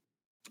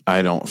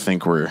 I don't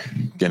think we're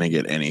going to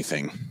get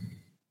anything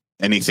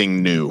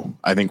new.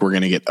 I think we're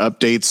going to get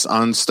updates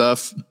on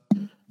stuff.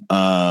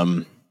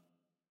 And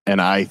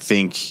I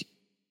think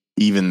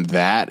even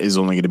that is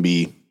only going to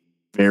be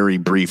very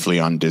briefly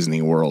on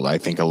Disney World. I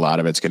think a lot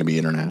of it's going to be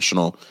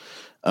international.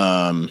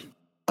 I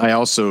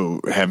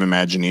also have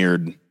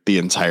Imagineered the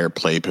entire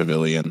Play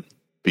Pavilion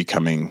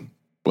becoming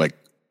like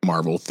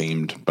Marvel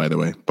themed, by the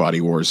way.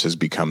 Body Wars has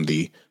become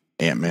the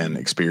Ant-Man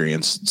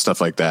experience, stuff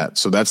like that.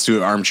 So that's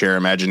to Armchair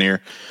Imagineer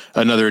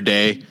another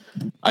day.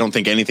 I don't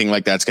think anything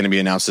like that's going to be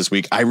announced this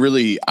week. I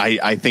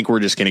think we're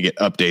just going to get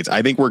updates.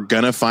 I think we're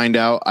going to find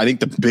out. I think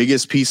the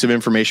biggest piece of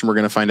information we're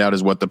going to find out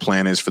is what the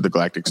plan is for the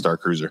Galactic Star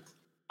Cruiser.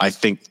 I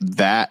think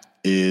that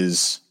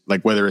is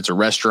like, whether it's a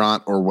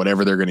restaurant or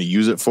whatever they're going to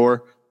use it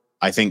for,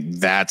 I think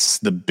that's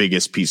the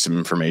biggest piece of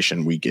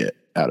information we get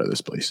out of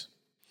this place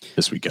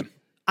this weekend.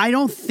 I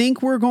don't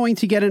think we're going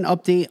to get an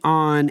update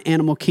on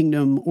Animal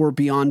Kingdom or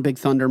Beyond Big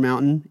Thunder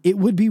Mountain. It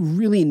would be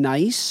really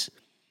nice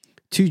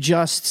to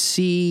just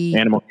see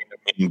Animal Kingdom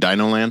in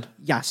Dino Land.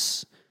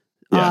 Yes.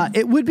 Yeah.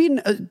 It would be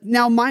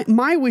now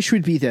my wish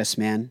would be this,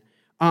 man.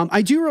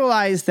 I do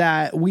realize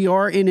that we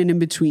are in an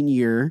in-between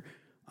year.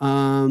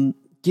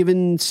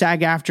 Given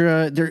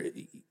SAG-AFTRA,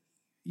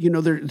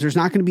 there's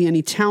not going to be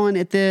any talent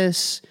at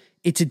this.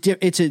 It's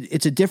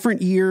a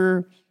different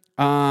year.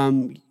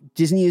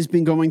 Disney has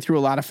been going through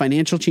a lot of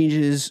financial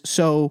changes.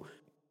 So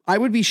I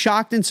would be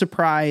shocked and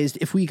surprised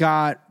if we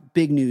got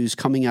big news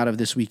coming out of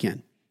this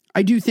weekend.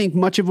 I do think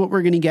much of what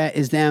we're going to get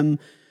is them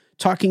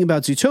talking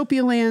about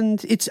Zootopia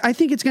Land. I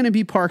think it's going to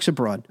be Parks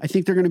Abroad. I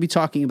think they're going to be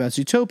talking about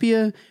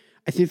Zootopia.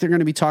 I think they're going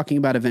to be talking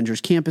about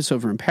Avengers Campus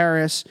over in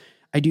Paris.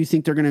 I do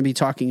think they're going to be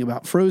talking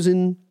about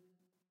Frozen.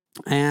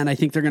 And I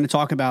think they're going to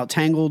talk about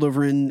Tangled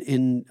over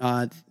in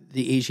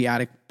the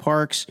Asiatic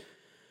parks.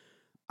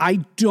 I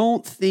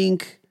don't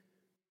think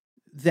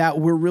that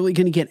we're really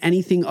going to get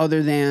anything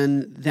other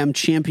than them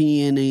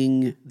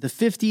championing the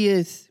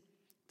 50th,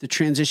 the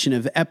transition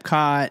of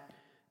Epcot,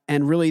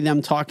 and really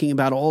them talking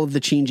about all of the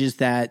changes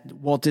that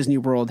Walt Disney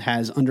World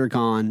has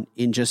undergone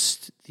in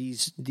just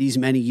these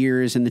many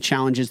years and the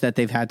challenges that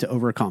they've had to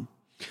overcome.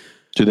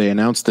 Do they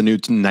announce the new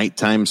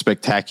nighttime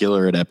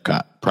spectacular at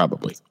Epcot?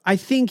 Probably. I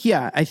think,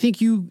 yeah. I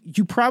think you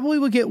probably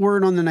will get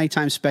word on the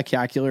nighttime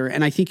spectacular,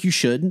 and I think you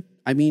should.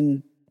 I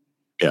mean,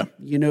 Yeah.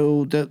 You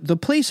know, the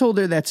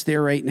placeholder that's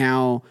there right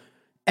now,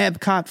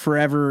 Epcot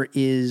Forever,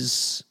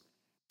 is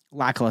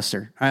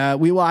lackluster.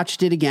 We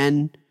watched it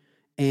again,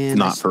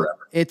 and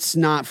it's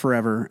not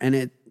forever. And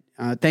it,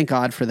 thank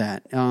God for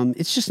that.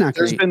 It's just not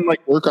great. There's been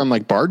like work on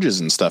like barges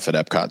and stuff at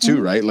Epcot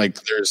too, right? Like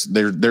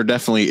there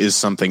definitely is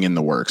something in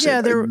the works.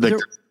 Yeah.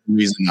 There's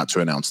reason not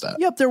to announce that.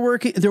 Yep.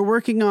 They're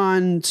working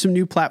on some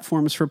new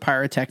platforms for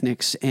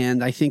pyrotechnics.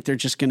 And I think they're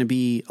just going to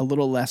be a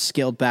little less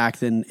scaled back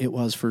than it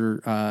was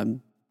for,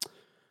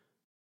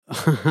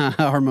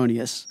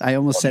 Harmonious. I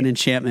almost said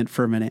Enchantment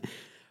for a minute,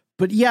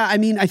 but yeah, I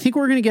mean, I think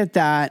we're going to get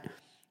that.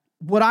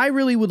 What I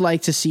really would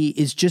like to see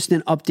is just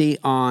an update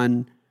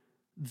on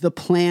the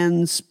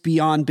plans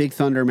beyond Big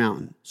Thunder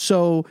Mountain.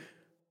 So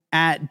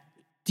at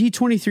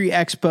D23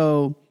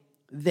 Expo,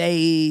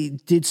 they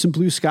did some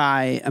blue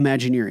sky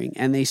Imagineering,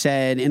 and they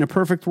said, in a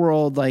perfect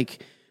world,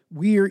 like,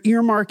 we're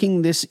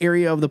earmarking this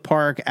area of the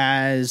park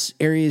as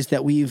areas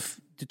that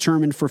we've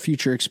determined for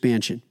future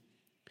expansion.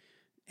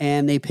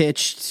 And they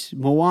pitched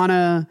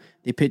Moana,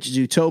 they pitched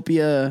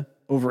Zootopia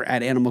over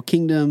at Animal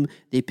Kingdom.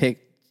 They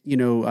picked,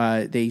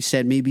 they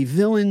said maybe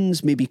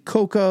Villains, maybe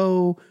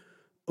Coco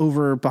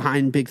over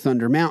behind Big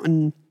Thunder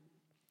Mountain,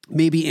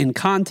 maybe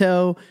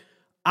Encanto.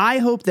 I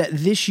hope that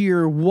this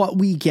year what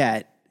we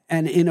get,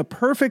 and in a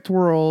perfect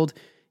world,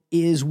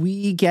 is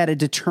we get a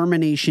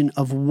determination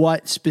of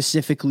what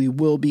specifically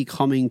will be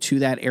coming to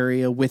that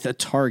area with a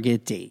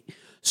target date.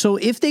 So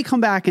if they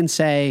come back and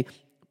say,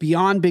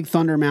 beyond Big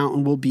Thunder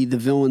Mountain will be the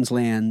Villains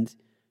Land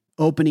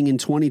opening in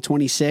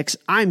 2026,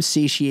 I'm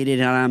satiated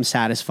and I'm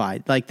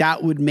satisfied. Like,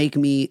 that would make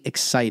me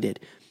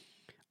excited.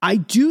 I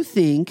do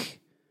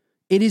think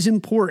it is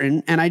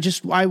important, and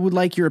I would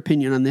like your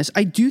opinion on this.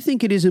 I do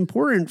think it is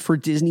important for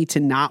Disney to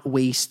not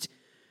waste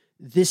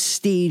this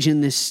stage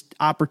and this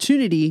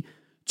opportunity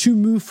to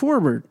move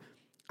forward.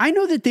 I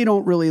know that they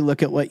don't really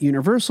look at what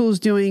Universal is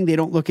doing. They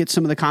don't look at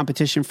some of the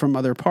competition from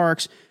other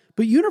parks,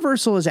 but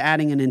Universal is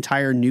adding an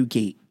entire new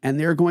gate, and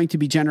they're going to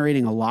be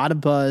generating a lot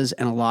of buzz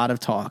and a lot of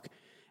talk.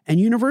 And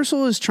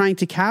Universal is trying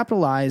to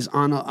capitalize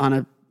on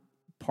a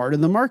part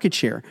of the market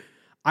share.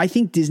 I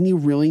think Disney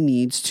really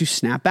needs to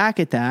snap back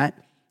at that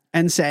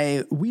and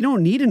say, we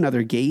don't need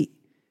another gate.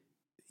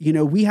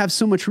 We have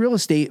so much real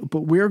estate,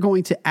 but we're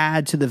going to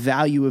add to the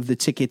value of the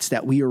tickets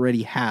that we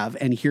already have.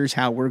 And here's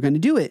how we're going to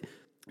do it.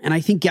 And I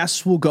think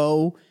guests will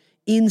go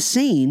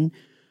insane.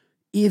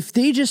 If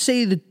they just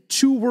say the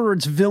two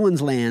words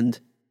Villains Land,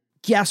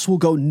 guests will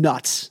go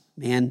nuts,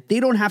 man. They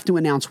don't have to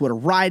announce what a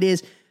ride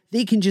is.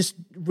 They can just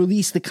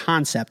release the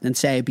concept and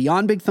say,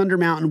 beyond Big Thunder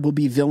Mountain will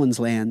be Villains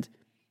Land.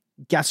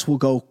 Guests will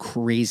go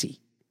crazy.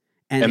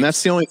 And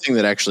that's the only thing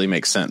that actually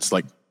makes sense.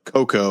 Like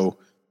Coco,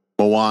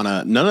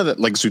 Moana, none of that,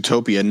 like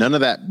Zootopia, none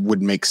of that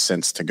would make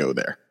sense to go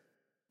there.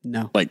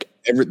 No. Like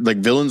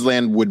Villains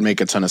Land would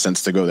make a ton of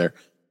sense to go there.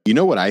 You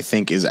know what I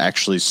think is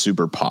actually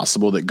super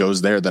possible that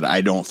goes there that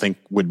I don't think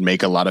would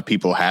make a lot of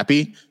people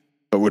happy,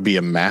 but would be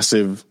a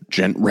massive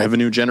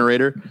revenue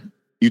generator?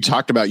 You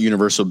talked about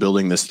Universal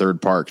building this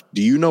third park.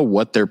 Do you know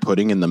what they're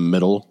putting in the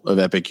middle of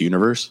Epic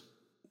Universe?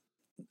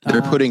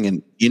 They're putting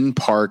an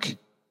in-park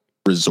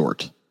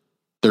resort.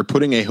 They're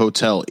putting a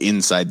hotel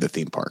inside the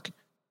theme park.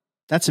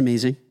 That's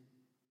amazing.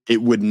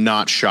 It would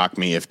not shock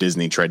me if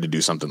Disney tried to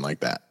do something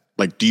like that.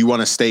 Like, do you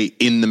want to stay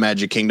in the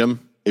Magic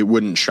Kingdom? It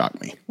wouldn't shock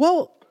me.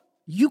 Well,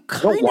 you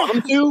kind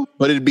of do,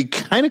 but it'd be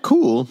kind of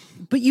cool.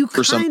 But you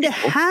kind of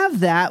have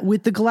that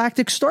with the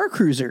Galactic Star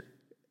Cruiser.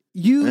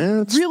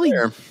 You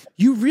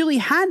really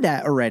had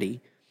that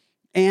already.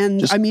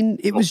 And I mean,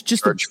 it was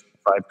just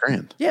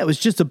 $5,000. Yeah, it was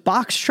just a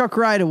box truck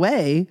ride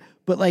away.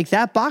 But like,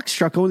 that box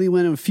truck only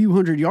went a few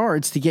hundred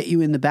yards to get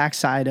you in the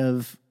backside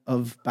of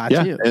Batu.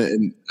 Yeah,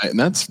 and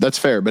that's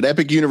fair. But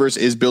Epic Universe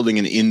is building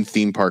an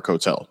in-theme park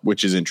hotel,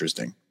 which is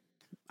interesting.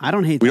 I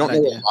don't hate. We don't know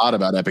a lot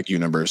about Epic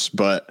Universe,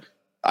 but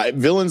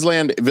Villains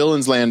Land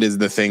is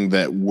the thing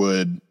that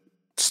would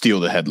steal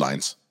the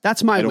headlines.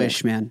 That's my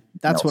wish, man.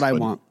 That's what I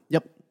want.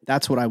 Yep,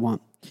 that's what I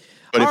want.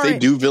 But if they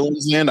do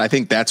Villains Land, I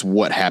think that's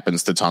what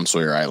happens to Tom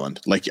Sawyer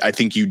Island. Like, I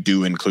think you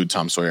do include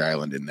Tom Sawyer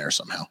Island in there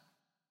somehow.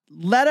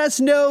 Let us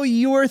know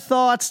your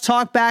thoughts.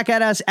 Talk back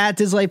at us at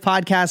Dislife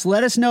Podcast.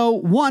 Let us know,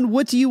 one,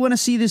 what do you want to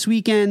see this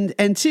weekend?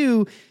 And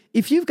two,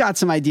 if you've got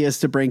some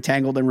ideas to bring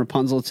Tangled and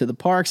Rapunzel to the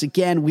parks,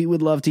 again, we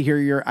would love to hear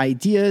your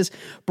ideas.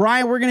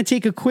 Brian, we're going to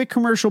take a quick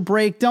commercial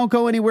break. Don't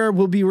go anywhere.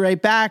 We'll be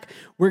right back.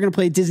 We're going to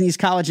play Disney's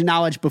College of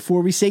Knowledge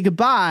before we say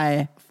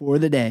goodbye for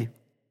the day.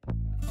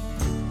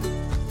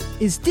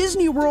 Is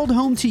Disney World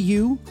home to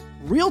you?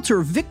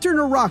 Realtor Victor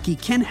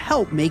Naraki can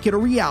help make it a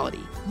reality.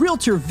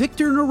 Realtor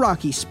Victor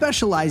Naraki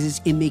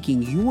specializes in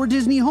making your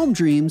Disney home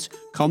dreams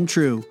come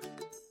true.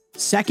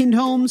 Second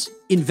homes,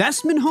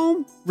 investment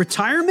home,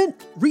 retirement,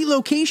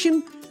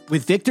 relocation.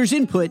 With Victor's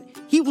input,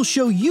 he will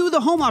show you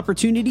the home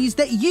opportunities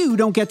that you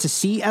don't get to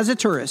see as a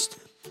tourist.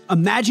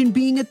 Imagine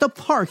being at the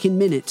park in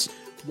minutes,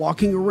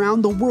 walking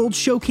around the World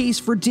Showcase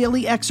for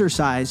daily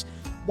exercise,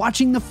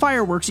 watching the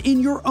fireworks in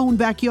your own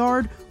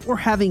backyard, or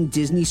having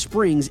Disney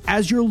Springs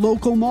as your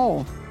local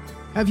mall.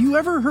 Have you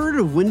ever heard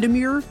of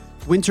Windermere?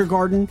 Winter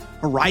Garden,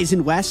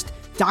 Horizon West,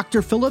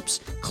 Dr. Phillips,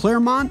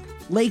 Claremont,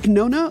 Lake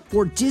Nona,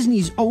 or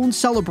Disney's own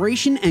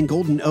Celebration and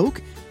Golden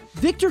Oak,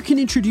 Victor can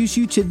introduce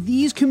you to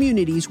these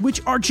communities,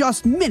 which are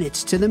just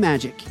minutes to the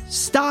magic.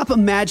 Stop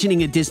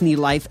imagining a Disney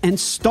life and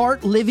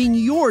start living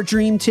your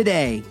dream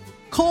today.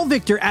 Call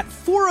Victor at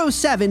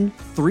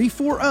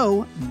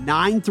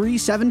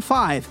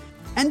 407-340-9375.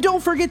 And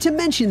don't forget to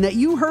mention that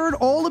you heard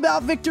all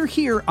about Victor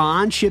here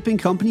on Chip and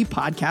Company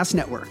Podcast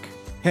Network.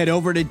 Head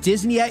over to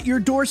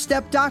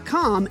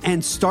DisneyAtYourDoorstep.com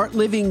and start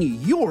living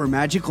your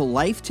magical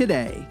life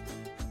today.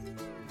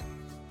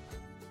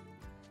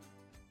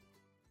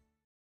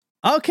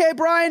 Okay,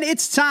 Brian,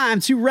 it's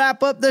time to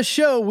wrap up the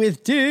show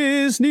with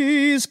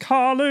Disney's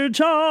College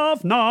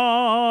of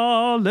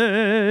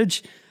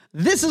Knowledge.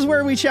 This is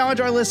where we challenge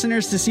our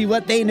listeners to see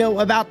what they know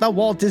about the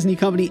Walt Disney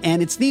Company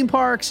and its theme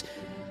parks.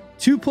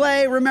 To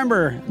play,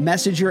 remember,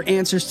 message your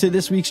answers to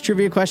this week's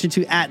trivia question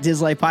to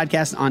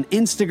 @DisLifePodcast on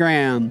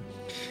Instagram.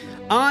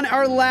 On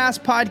our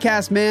last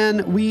podcast,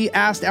 man, we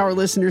asked our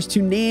listeners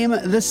to name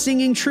the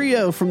singing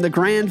trio from the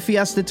Grand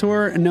Fiesta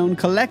Tour, known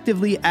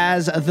collectively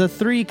as the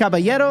Three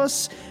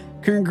Caballeros.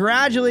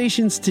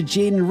 Congratulations to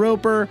Jaden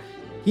Roper.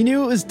 He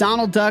knew it was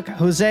Donald Duck,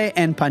 Jose,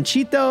 and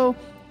Panchito.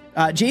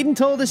 Jaden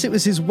told us it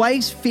was his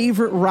wife's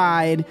favorite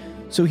ride,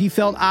 so he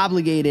felt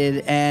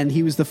obligated, and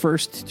he was the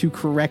first to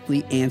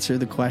correctly answer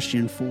the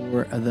question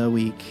for the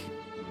week.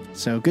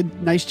 So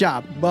good, nice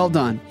job. Well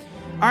done.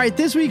 All right,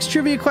 this week's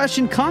trivia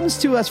question comes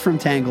to us from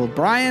Tangled.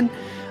 Brian,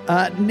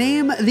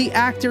 name the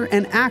actor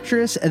and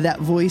actress that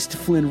voiced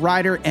Flynn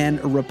Rider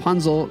and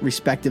Rapunzel,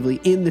 respectively,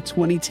 in the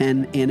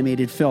 2010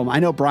 animated film. I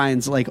know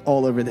Brian's like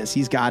all over this.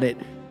 He's got it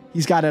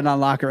on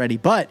lock already.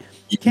 But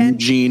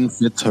Eugene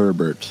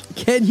Fitzherbert.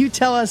 Can you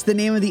tell us the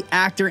name of the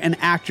actor and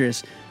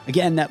actress,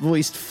 again, that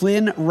voiced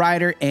Flynn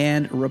Rider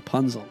and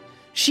Rapunzel?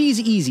 She's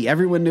easy.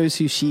 Everyone knows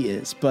who she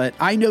is. But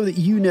I know that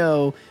you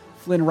know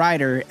Flynn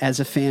Rider as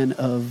a fan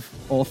of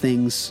all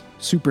things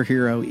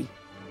superhero-y.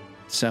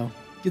 So,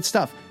 good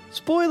stuff.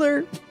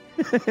 Spoiler.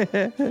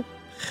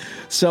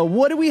 So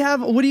what do we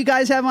have? What do you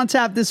guys have on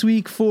tap this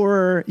week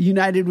for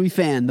United We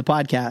Fan, the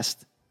podcast?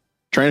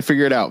 Trying to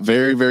figure it out.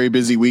 Very, very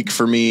busy week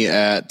for me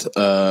at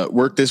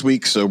work this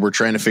week. So we're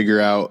trying to figure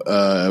out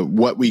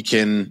what we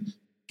can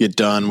get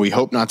done. We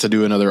hope not to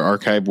do another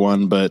archive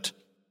one, but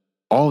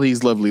all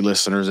these lovely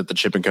listeners at the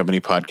Chip and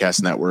Company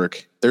Podcast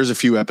Network, there's a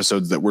few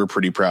episodes that we're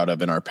pretty proud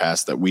of in our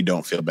past that we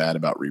don't feel bad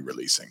about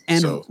re-releasing. And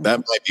so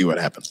that might be what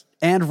happens.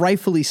 And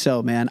rightfully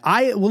so, man.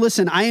 I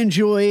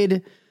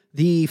enjoyed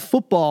the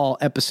football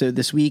episode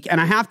this week,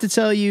 and I have to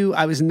tell you,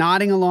 I was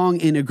nodding along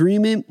in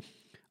agreement.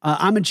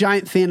 I'm a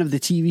giant fan of the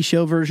TV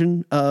show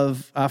version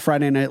of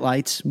Friday Night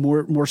Lights,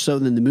 more so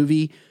than the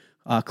movie.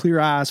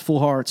 Clear Eyes, Full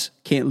Hearts,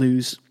 Can't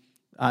Lose.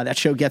 That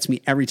show gets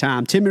me every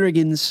time. Tim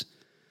Riggins,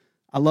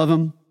 I love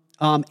him.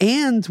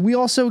 And we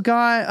also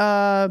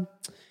got,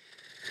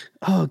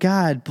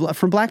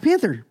 from Black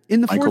Panther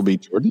in the Michael B.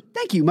 Jordan.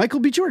 Thank you, Michael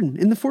B. Jordan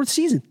in the 4th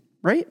season,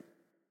 right?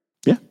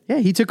 Yeah.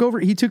 He took over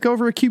a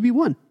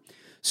QB1.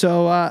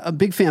 So a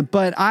big fan,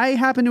 but I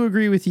happen to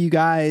agree with you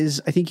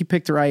guys. I think you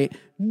picked right.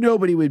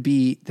 Nobody would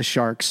beat the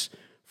Sharks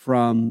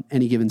from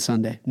Any Given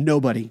Sunday.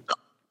 Nobody.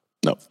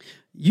 No.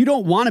 You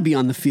don't want to be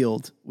on the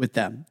field with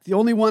them. The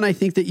only one I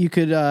think that you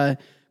could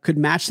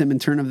match them in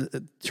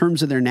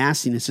terms of their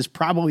nastiness is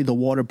probably the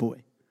Water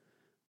Boy.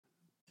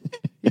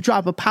 You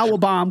drop a power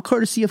bomb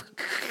courtesy of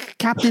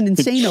Captain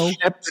Insano.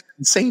 Captain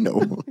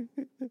Insano.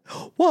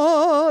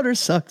 Water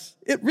sucks.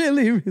 It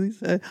really, really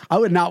sucks. I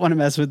would not want to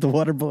mess with the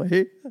Water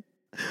Boy.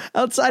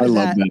 Outside of that.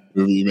 I love that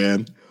movie,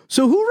 man.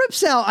 So who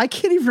rips out? I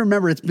can't even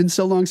remember. It's been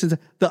so long since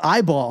the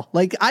eyeball.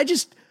 Like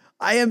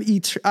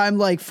I'm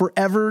like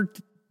forever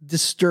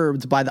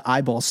disturbed by the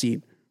eyeball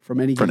scene from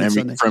Any Given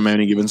Sunday. From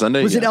Any Given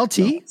Sunday. Was it LT?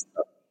 No.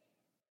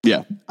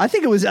 Yeah. I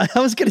think it was. I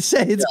was going to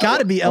say it's got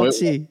to be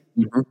LT.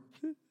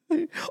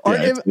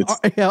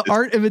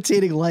 Art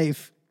imitating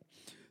life.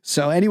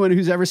 So anyone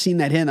who's ever seen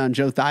that hint on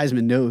Joe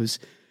Theismann knows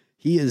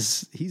he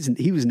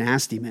was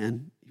nasty,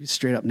 man. He was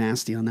straight up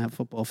nasty on that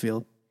football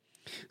field.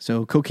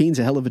 So cocaine's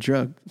a hell of a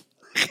drug.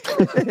 All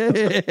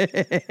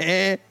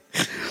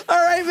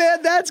right,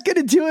 man, that's going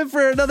to do it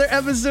for another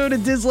episode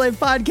of Diz Life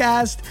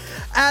Podcast.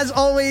 As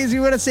always, we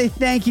want to say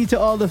thank you to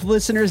all the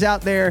listeners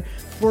out there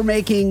for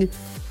making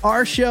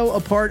our show a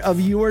part of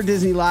your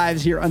Disney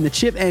lives here on the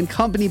Chip and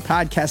Company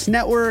Podcast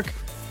Network.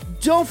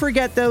 Don't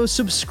forget, though,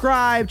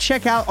 subscribe,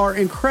 check out our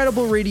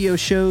incredible radio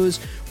shows.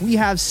 We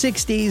have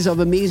 6 days of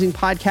amazing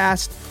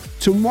podcasts.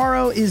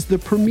 Tomorrow is the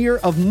premiere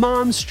of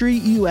Mom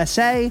Street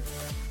USA.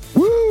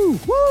 Woo!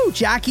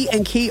 Jackie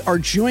and Kate are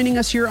joining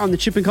us here on the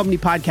Chip and Company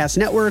Podcast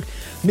Network.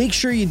 Make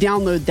sure you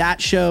download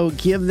that show.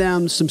 Give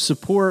them some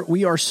support.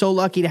 We are so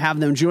lucky to have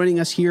them joining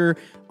us here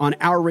on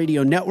our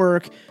radio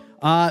network.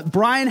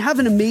 Brian, have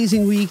an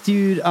amazing week,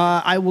 dude.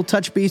 I will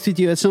touch base with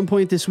you at some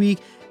point this week.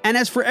 And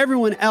as for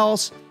everyone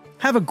else,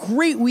 have a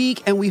great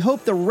week, and we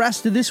hope the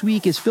rest of this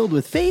week is filled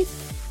with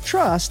faith,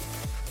 trust,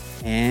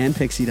 and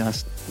pixie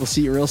dust. We'll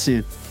see you real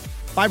soon.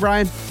 Bye,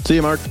 Brian. See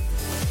you, Mark.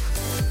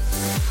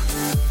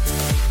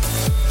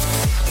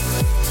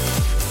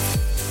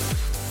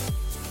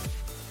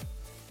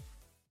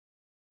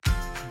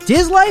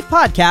 Diz Life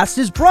Podcast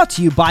is brought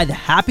to you by the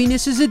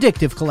Happiness is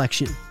Addictive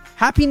collection.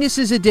 Happiness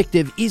is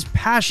Addictive is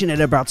passionate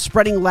about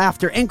spreading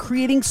laughter and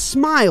creating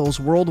smiles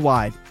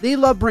worldwide. They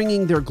love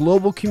bringing their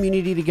global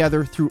community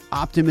together through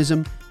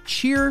optimism,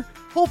 cheer,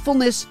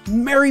 hopefulness,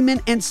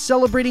 merriment, and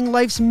celebrating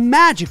life's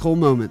magical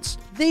moments.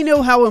 They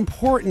know how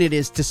important it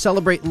is to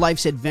celebrate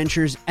life's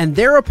adventures, and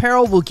their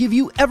apparel will give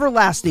you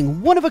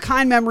everlasting,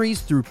 one-of-a-kind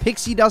memories through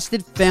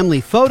pixie-dusted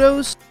family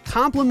photos,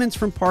 compliments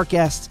from park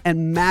guests,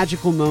 and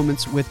magical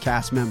moments with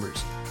cast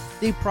members.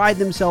 They pride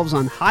themselves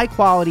on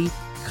high-quality,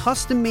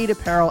 custom-made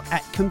apparel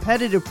at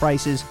competitive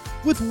prices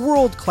with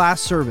world-class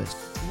service.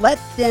 Let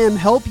them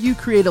help you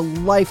create a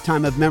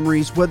lifetime of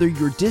memories, whether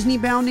you're Disney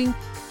bounding,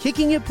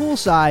 kicking it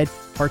poolside,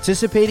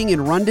 participating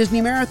in Run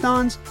Disney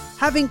marathons,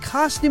 having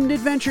costumed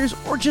adventures,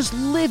 or just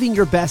living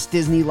your best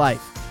Disney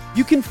life.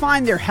 You can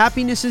find their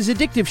Happiness is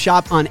Addictive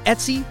shop on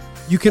Etsy.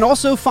 You can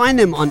also find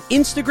them on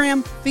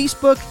Instagram,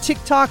 Facebook,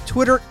 TikTok,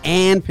 Twitter,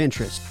 and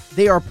Pinterest.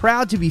 They are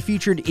proud to be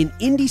featured in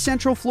Indy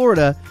Central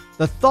Florida,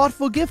 the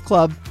Thoughtful Gift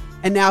Club,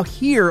 and now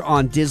here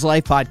on Diz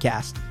Life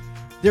Podcast.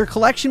 Their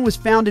collection was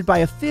founded by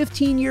a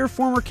 15-year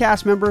former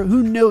cast member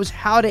who knows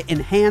how to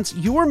enhance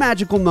your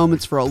magical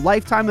moments for a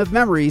lifetime of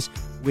memories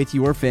with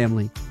your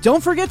family.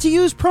 Don't forget to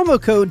use promo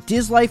code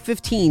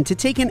DizLife15 to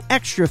take an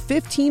extra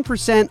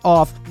 15%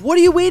 off. What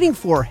are you waiting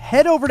for?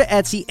 Head over to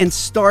Etsy and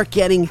start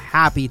getting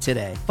happy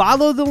today.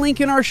 Follow the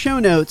link in our show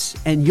notes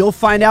and you'll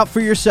find out for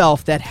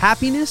yourself that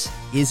happiness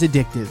is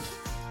addictive.